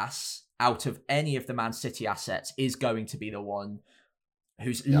Diaz, out of any of the Man City assets, is going to be the one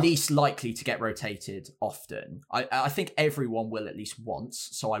who's least likely to get rotated often. I think everyone will at least once,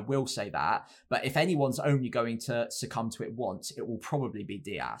 so I will say that. But if anyone's only going to succumb to it once, it will probably be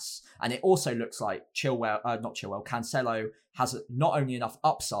Diaz. And it also looks like Cancelo has not only enough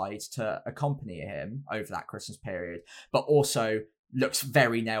upside to accompany him over that Christmas period, but also looks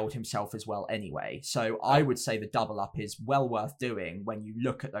very nailed himself as well anyway. So I would say the double up is well worth doing when you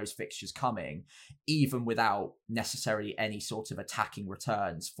look at those fixtures coming, even without necessarily any sort of attacking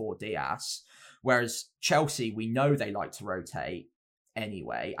returns for Diaz. Whereas Chelsea, we know they like to rotate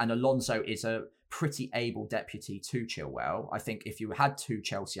anyway, and Alonso is a pretty able deputy to Chilwell. I think if you had 2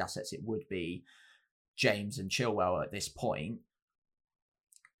 Chelsea assets, it would be James and Chilwell at this point.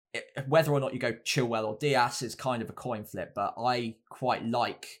 Whether or not you go Chilwell or Diaz is kind of a coin flip, but I quite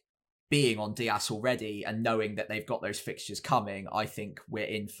like being on Diaz already and knowing that they've got those fixtures coming. I think we're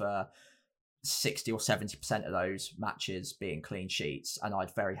in for 60 or 70% of those matches being clean sheets, and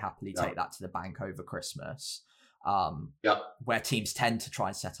I'd very happily take that to the bank over Christmas. Where teams tend to try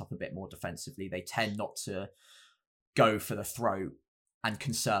and set up a bit more defensively, they tend not to go for the throat and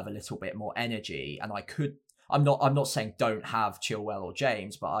conserve a little bit more energy. And I'm not saying don't have Chilwell or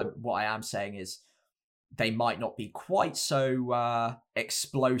James, but what I am saying is they might not be quite so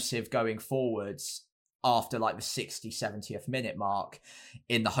explosive going forwards after like the 60, 70th minute mark,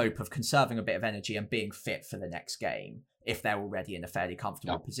 in the hope of conserving a bit of energy and being fit for the next game if they're already in a fairly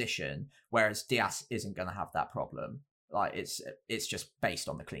comfortable position. Whereas Diaz isn't going to have that problem. Like it's just based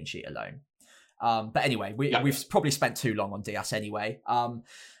on the clean sheet alone. But anyway, we've probably spent too long on Diaz anyway.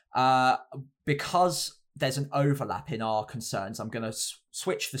 Because there's an overlap in our concerns, I'm going to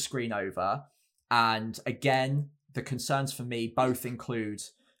switch the screen over. And again, the concerns for me both include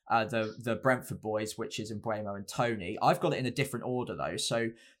the Brentford boys, which is Mbeumo and Toney. I've got it in a different order though. So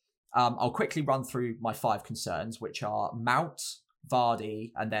I'll quickly run through my 5 concerns, which are Mount,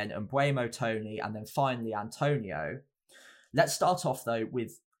 Vardy, and then Mbeumo, Toney, and then finally Antonio. Let's start off though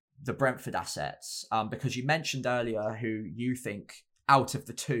with the Brentford assets, because you mentioned earlier who you think out of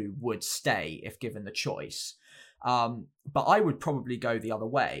the 2 would stay if given the choice. But I would probably go the other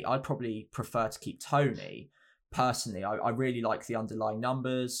way. I'd probably prefer to keep Tony. Personally, I really like the underlying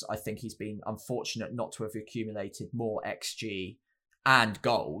numbers. I think he's been unfortunate not to have accumulated more XG and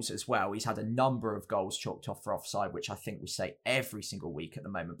goals as well. He's had a number of goals chalked off for offside, which I think we say every single week at the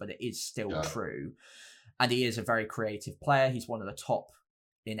moment, but it is still true. And he is a very creative player. He's one of the top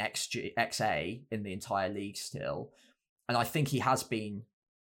in XA in the entire league still. And I think he has been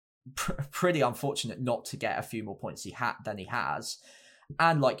pretty unfortunate not to get a few more points than he has.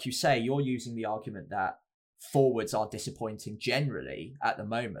 And like you say, you're using the argument that forwards are disappointing generally at the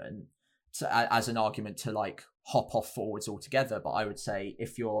moment as an argument to like hop off forwards altogether. But I would say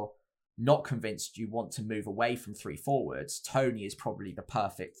if you're not convinced you want to move away from 3 forwards, Tony is probably the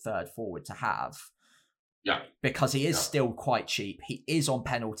perfect third forward to have. Yeah. Because he is still quite cheap. He is on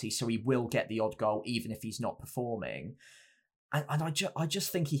penalty, so he will get the odd goal even if he's not performing. And I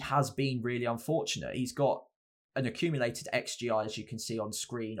just think he has been really unfortunate. He's got an accumulated XGI, as you can see on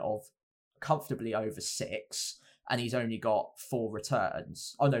screen, of comfortably over 6, and he's only got 4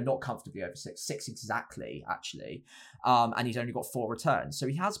 returns. Oh no, not comfortably over 6 exactly, actually. And he's only got 4 returns. So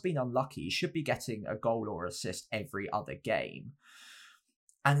he has been unlucky. He should be getting a goal or assist every other game.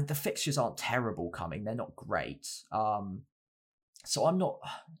 And the fixtures aren't terrible coming. They're not great. So I'm not...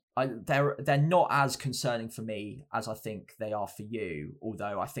 they're not as concerning for me as I think they are for you.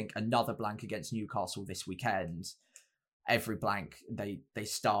 Although I think another blank against Newcastle this weekend, every blank, they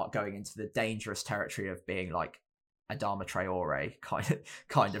start going into the dangerous territory of being like Adama Traore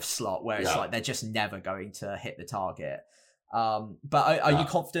kind of slot, where it's like they're just never going to hit the target. But are you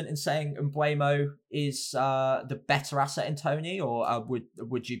confident in saying Mbeumo is the better asset in Tony, or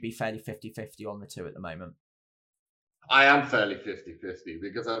would you be fairly 50-50 on the two at the moment? I am fairly 50-50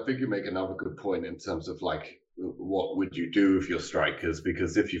 because I think you make another good point in terms of like, what would you do with your strikers?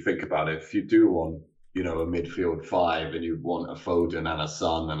 Because if you think about it, if you do want, a midfield 5 and you want a Foden and a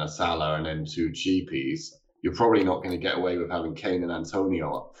Son and a Salah and then 2 cheapies, you're probably not going to get away with having Kane and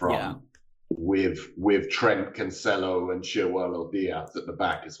Antonio up front with Trent, Cancelo and Chilwell or Diaz at the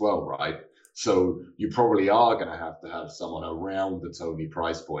back as well, right? So you probably are going to have someone around the Tony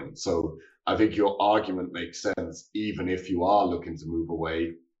price point. So I think your argument makes sense, even if you are looking to move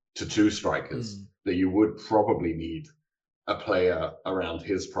away to 2 strikers, that you would probably need a player around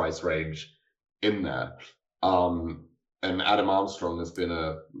his price range in there. And Adam Armstrong has been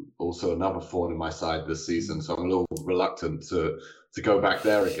also another thorn in my side this season, so I'm a little reluctant to go back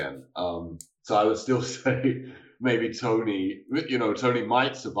there again. So I would still say maybe Tony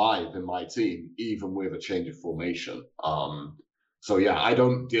might survive in my team, even with a change of formation. So yeah, I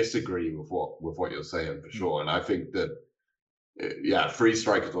don't disagree with what you're saying for sure. And I think that 3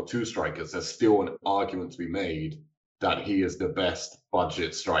 strikers or 2 strikers, there's still an argument to be made that he is the best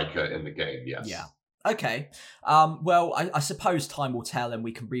budget striker in the game. Yes. Yeah. Okay. Well, I suppose time will tell, and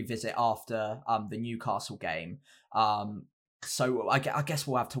we can revisit after the Newcastle game. So I guess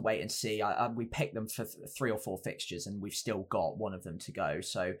we'll have to wait and see. We picked them for 3 or 4 fixtures, and we've still got one of them to go.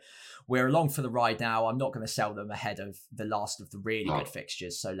 So we're along for the ride now. I'm not going to sell them ahead of the last of the really good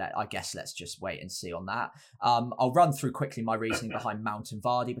fixtures. So I guess let's just wait and see on that. I'll run through quickly my reasoning behind Mount and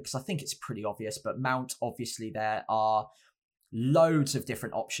Vardy, because I think it's pretty obvious. But Mount, obviously, there are loads of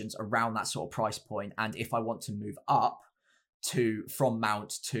different options around that sort of price point. And if I want to move up from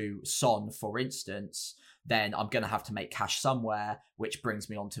Mount to Son, for instance, then I'm going to have to make cash somewhere, which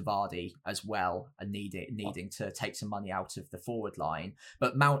brings me on to Vardy as well, and needing to take some money out of the forward line.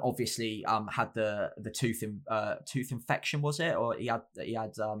 But Mount obviously had the tooth infection, was it? Or he had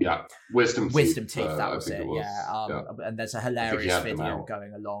wisdom teeth. That was it. And there's a hilarious video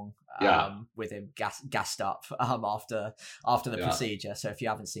going along with him gassed up after the procedure. So if you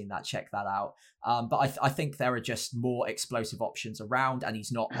haven't seen that, check that out. But I think there are just more explosive options around, and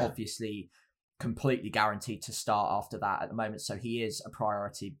he's not obviously completely guaranteed to start after that at the moment. So he is a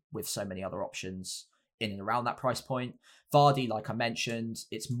priority with so many other options in and around that price point. Vardy, like I mentioned,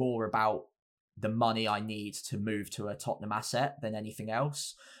 it's more about the money I need to move to a Tottenham asset than anything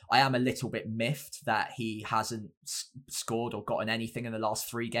else. I am a little bit miffed that he hasn't scored or gotten anything in the last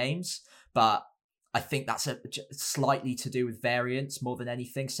 3 games, but I think that's slightly to do with variance more than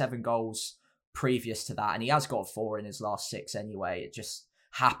anything. 7 goals previous to that, and he has got 4 in his last 6 anyway. It just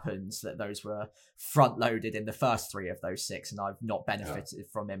happens that those were front loaded in the first 3 of those 6, and I've not benefited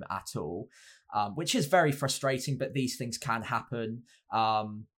from him at all, which is very frustrating, but these things can happen.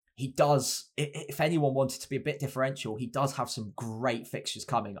 He does, if anyone wanted to be a bit differential, he does have some great fixtures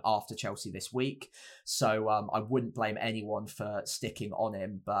coming after Chelsea this week, so I wouldn't blame anyone for sticking on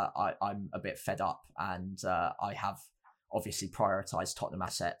him, but I'm a bit fed up, and I have obviously prioritise Tottenham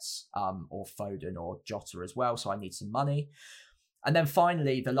assets, or Foden or Jota as well. So I need some money. And then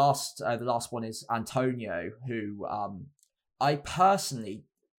finally, the last one is Antonio, who I personally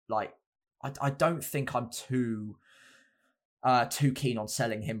like. I don't think I'm too keen on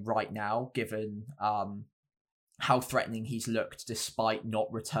selling him right now, given how threatening he's looked despite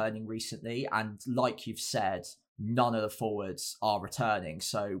not returning recently. And like you've said, none of the forwards are returning.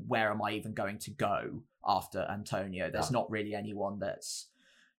 So where am I even going to go after Antonio? There's not really anyone that's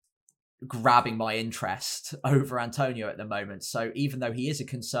grabbing my interest over Antonio at the moment. So even though he is a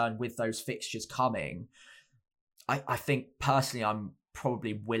concern with those fixtures coming, I think personally I'm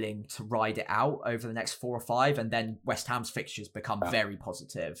probably willing to ride it out over the next 4 or 5, and then West Ham's fixtures become very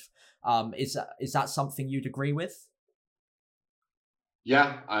positive. Is that something you'd agree with?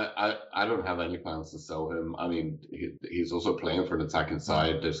 Yeah, I don't have any plans to sell him. I mean, he's also playing for an attacking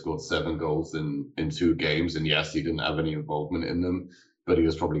side. They've scored 7 goals in 2 games, and yes, he didn't have any involvement in them, but he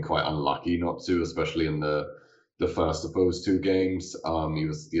was probably quite unlucky not to, especially in the first of those 2 games. He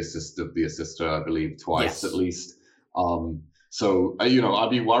was the assister, I believe, twice at least. So, I'd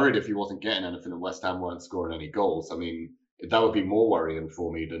be worried if he wasn't getting anything and West Ham weren't scoring any goals. I mean, that would be more worrying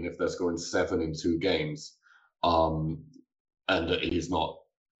for me than if they're scoring 7 in 2 games and he's not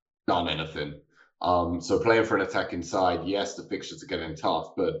done anything. So playing for an attacking side, yes, the fixtures are getting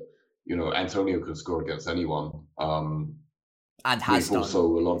tough, but, Antonio can score against anyone. And has done. Also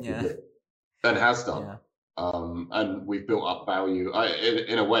a lot of and has done. Yeah. And we've built up value.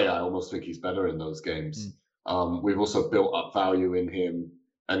 In a way, I almost think he's better in those games. We've also built up value in him,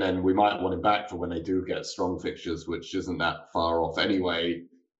 and then we might want him back for when they do get strong fixtures, which isn't that far off anyway.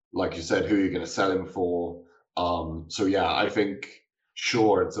 Like you said, who are you going to sell him for? So yeah, I think,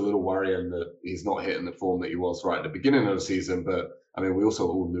 sure, it's a little worrying that he's not hitting the form that he was right at the beginning of the season, but I mean, we also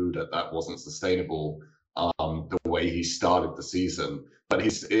all knew that wasn't sustainable, the way he started the season. But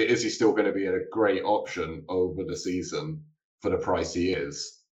is he still going to be a great option over the season for the price he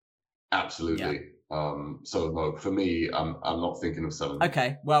is? Absolutely. Yeah. So no, for me, I'm not thinking of selling.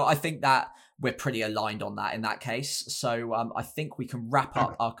 Okay, well, I think that we're pretty aligned on that in that case. So I think we can wrap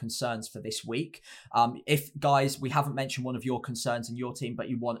up our concerns for this week. If, guys, we haven't mentioned one of your concerns in your team, but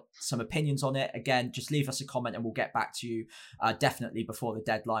you want some opinions on it, again, just leave us a comment and we'll get back to you definitely before the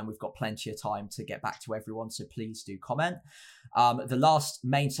deadline. We've got plenty of time to get back to everyone, so please do comment. The last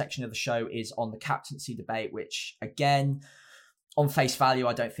main section of the show is on the captaincy debate, which, again, on face value,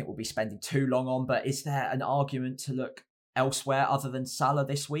 I don't think we'll be spending too long on, but is there an argument to look elsewhere other than Salah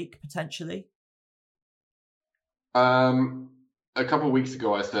this week, potentially? A couple of weeks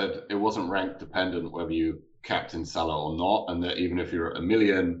ago, I said it wasn't rank dependent whether you captain Salah or not, and that even if you're at $1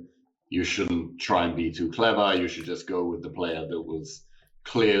 million, you shouldn't try and be too clever. You should just go with the player that was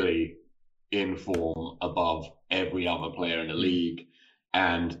clearly in form above every other player in the league,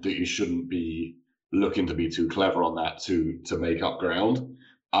 and that you shouldn't be looking to be too clever on that to make up ground.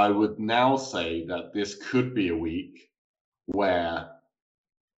 I would now say that this could be a week where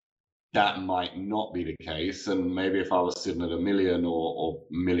that might not be the case, and maybe if I was sitting at $1 million or $1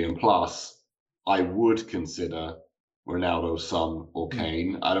 million plus, I would consider Ronaldo, Son, or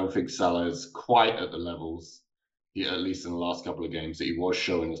Kane. I don't think Salah is quite at the levels, at least in the last couple of games, that he was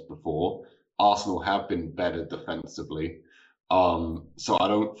showing us before. Arsenal have been better defensively, so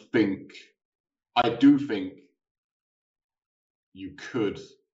I do think you could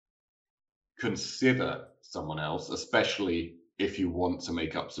consider someone else, especially if you want to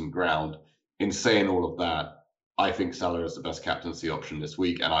make up some ground. In saying all of that, I think Salah is the best captaincy option this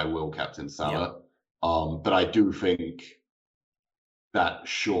week, and I will captain Salah. Yeah. But I do think that,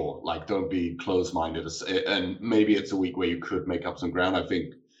 sure, like, don't be closed-minded. And maybe it's a week where you could make up some ground. I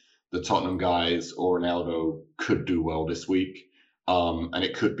think the Tottenham guys or Ronaldo could do well this week. And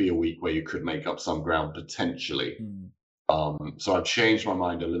it could be a week where you could make up some ground potentially. So I've changed my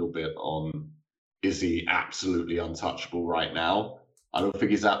mind a little bit on, is he absolutely untouchable right now? I don't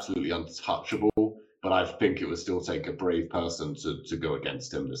think he's absolutely untouchable, but I think it would still take a brave person to go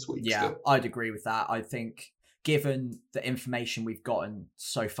against him this week. Yeah, still. I'd agree with that. I think given the information we've gotten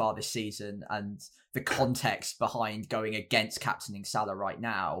so far this season and the context behind going against captaining Salah right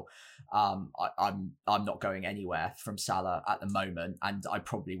now, I'm not going anywhere from Salah at the moment, and I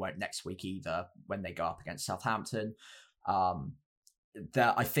probably won't next week either when they go up against Southampton.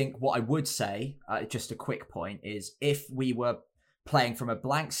 That I think what I would say, just a quick point, is if we were playing from a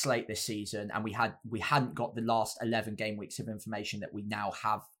blank slate this season and we hadn't got the last 11 game weeks of information that we now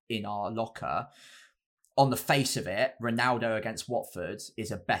have in our locker, on the face of it, Ronaldo against Watford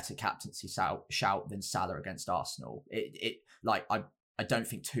is a better captaincy shout than Salah against Arsenal. I don't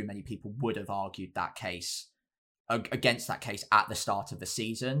think too many people would have argued that case against that case at the start of the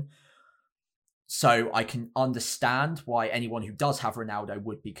season. So I can understand why anyone who does have Ronaldo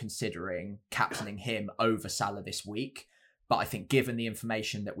would be considering captaining him over Salah this week. But I think given the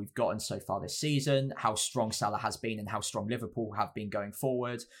information that we've gotten so far this season, how strong Salah has been and how strong Liverpool have been going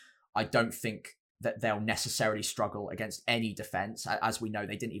forward, I don't think that they'll necessarily struggle against any defence. As we know,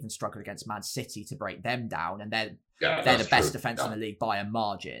 they didn't even struggle against Man City to break them down. And they're the best defence in the league by a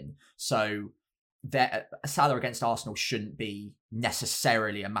margin. So Salah against Arsenal shouldn't be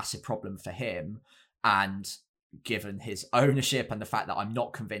necessarily a massive problem for him. And given his ownership and the fact that I'm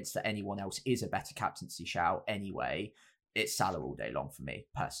not convinced that anyone else is a better captaincy shout anyway, it's Salah all day long for me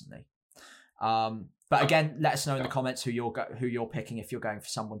personally. But again, let us know in the comments who you're picking if you're going for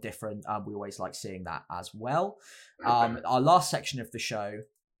someone different. We always like seeing that as well. Our last section of the show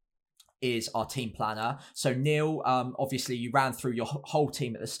is our team planner. So Neil, obviously you ran through your whole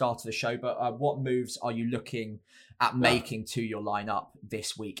team at the start of the show, but what moves are you looking at making to your lineup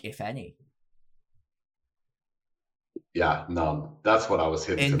this week, if any? Yeah, none. That's what I was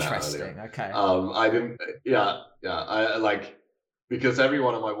hinting at earlier. Interesting. Okay. I didn't. I like, because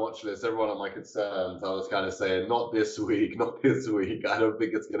everyone on my watch list, everyone on my concerns, I was kind of saying, not this week, not this week. I don't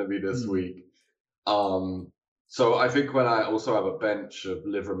think it's going to be this week. So I think when I also have a bench of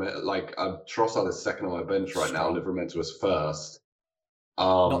Livramento, like Trossard is second on my bench right now. Livramento is first.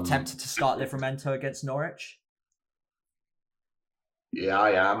 Not tempted to start Livramento against Norwich? Yeah,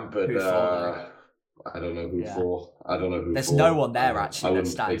 I am, but I don't know who for. I don't know who. There's no one there actually that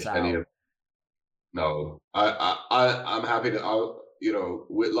stands out. No, I'm happy to.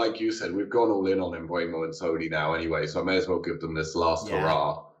 Like you said, we've gone all in on Mbeumo and Tony now anyway, so I may as well give them this last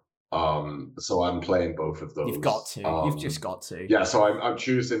hurrah. So I'm playing both of those. You've got to. You've just got to. Yeah, so I'm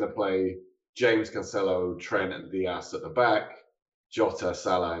choosing to play James Cancelo, Trent, and Diaz at the back, Jota,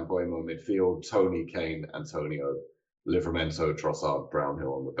 Salah, and Mbeumo midfield, Tony, Kane, Antonio, Livramento, Trossard,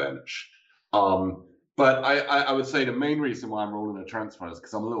 Brownhill on the bench. But I would say the main reason why I'm rolling a transfer is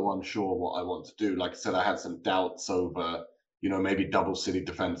because I'm a little unsure what I want to do. Like I said, I had some doubts over, maybe double City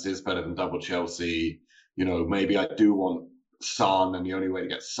defense is better than double Chelsea. Maybe I do want Son, and the only way to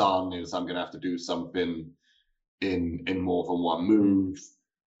get Son is I'm going to have to do something in more than one move.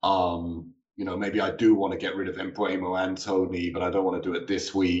 Maybe I do want to get rid of Mbeumo and Tony, but I don't want to do it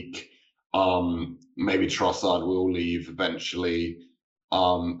this week. Maybe Trossard will leave eventually.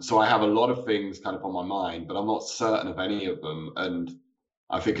 So I have a lot of things kind of on my mind, but I'm not certain of any of them. And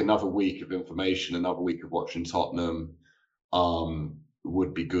I think another week of information, another week of watching Tottenham,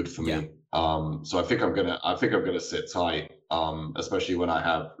 would be good for me. So I think I'm gonna sit tight, especially when I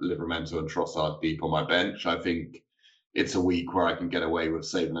have Livramento and Trossard deep on my bench. I think it's a week where I can get away with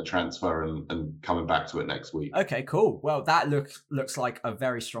saving a transfer and coming back to it next week. Okay, cool. Well, that looks like a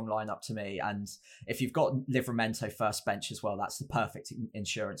very strong lineup to me. And if you've got Livramento first bench as well, that's the perfect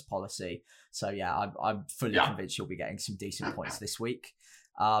insurance policy. So yeah, I'm fully convinced you'll be getting some decent points this week.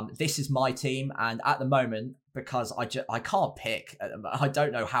 This is my team, and at the moment, because I can't pick, I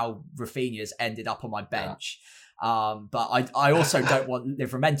don't know how Rafinha's ended up on my bench. But I also don't want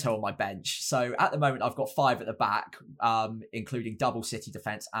Livramento on my bench. So at the moment, I've got 5 at the back, including double City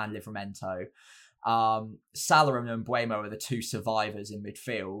defence and Livramento. Salah and Mbeumo are the 2 survivors in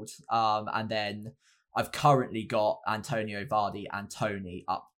midfield. And then I've currently got Antonio, Vardy and Tony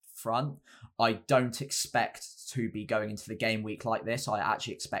up front. I don't expect to be going into the game week like this. I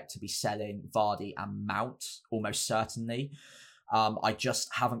actually expect to be selling Vardy and Mount, almost certainly. I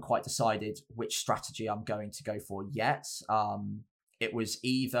just haven't quite decided which strategy I'm going to go for yet. It was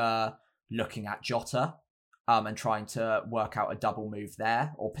either looking at Jota and trying to work out a double move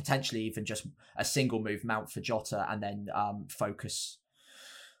there, or potentially even just a single move Mount for Jota and then focus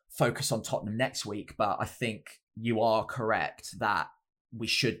on Tottenham next week. But I think you are correct that we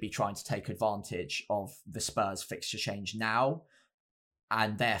should be trying to take advantage of the Spurs fixture change now.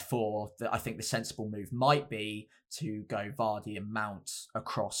 And therefore, I think the sensible move might be to go Vardy and Mount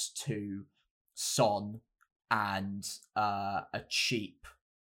across to Son and a cheap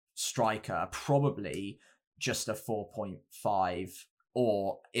striker, probably just a 4.5.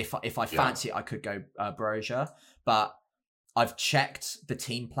 Or if I fancy it, I could go Broja. But I've checked the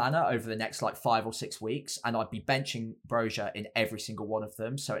team planner over the next 5 or 6 weeks, and I'd be benching Broja in every single one of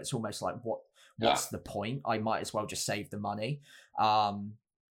them. So it's almost like, what's the point? I might as well just save the money. So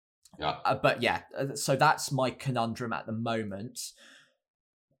that's my conundrum at the moment.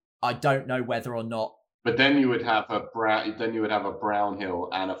 I don't know whether or not. But then you would have a Brownhill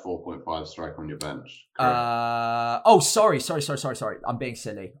and a 4.5 striker on your bench. Sorry. I'm being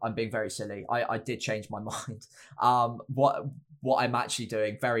silly. I'm being very silly. I did change my mind. what I'm actually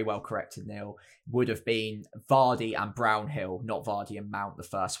doing, very well corrected, Neil, would have been Vardy and Brownhill, not Vardy and Mount the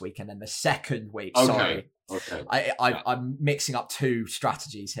first week. And then the second week, sorry, I'm mixing up two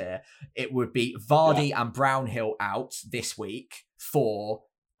strategies here. It would be Vardy and Brownhill out this week for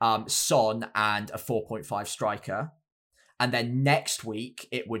Son and a 4.5 striker. And then next week,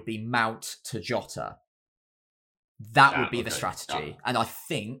 it would be Mount to Jota. That would be the strategy. And I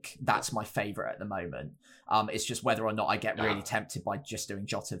think that's my favourite at the moment. It's just whether or not I get really tempted by just doing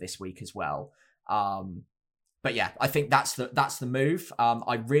Jota this week as well. But yeah, I think that's the move.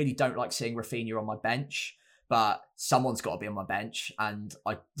 I really don't like seeing Rafinha on my bench, but someone's got to be on my bench. And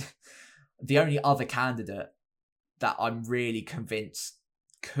the only other candidate that I'm really convinced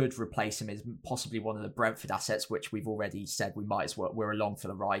could replace him is possibly one of the Brentford assets, which we've already said we might as well. We're along for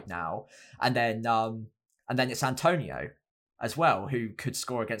the ride now. And then it's Antonio as well, who could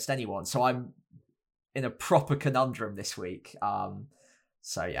score against anyone. So I'm in a proper conundrum this week.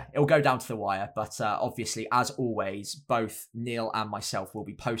 So yeah, it'll go down to the wire. But obviously, as always, both Neil and myself will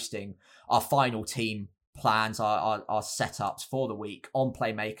be posting our final team plans, our setups for the week on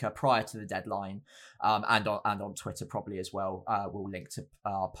Playmaker prior to the deadline, and on Twitter probably as well. We'll link to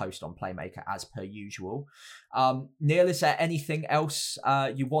our post on Playmaker as per usual. Neil, is there anything else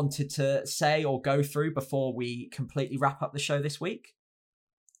you wanted to say or go through before we completely wrap up the show this week?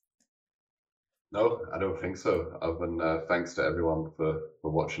 No, I don't think so. Other than thanks to everyone for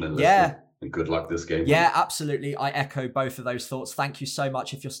watching and listening. And good luck this game. Yeah, absolutely. I echo both of those thoughts. Thank you so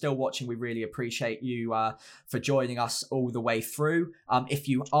much. If you're still watching, we really appreciate you for joining us all the way through. If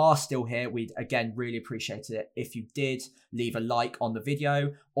you are still here, we'd again really appreciate it if you did leave a like on the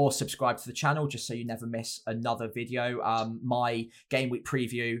video or subscribe to the channel just so you never miss another video. My game week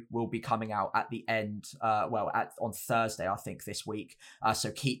preview will be coming out at the end, on Thursday, I think, this week.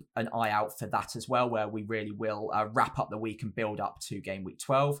 So keep an eye out for that as well, where we really will wrap up the week and build up to game week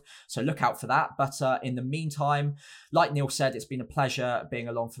 12. So look out for that. But in the meantime, like Neil said, it's been a pleasure being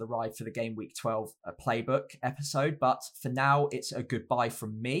along for the ride for the game week 12 playbook episode. But for now, it's a goodbye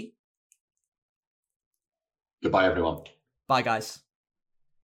from me. Goodbye, everyone. Bye, guys.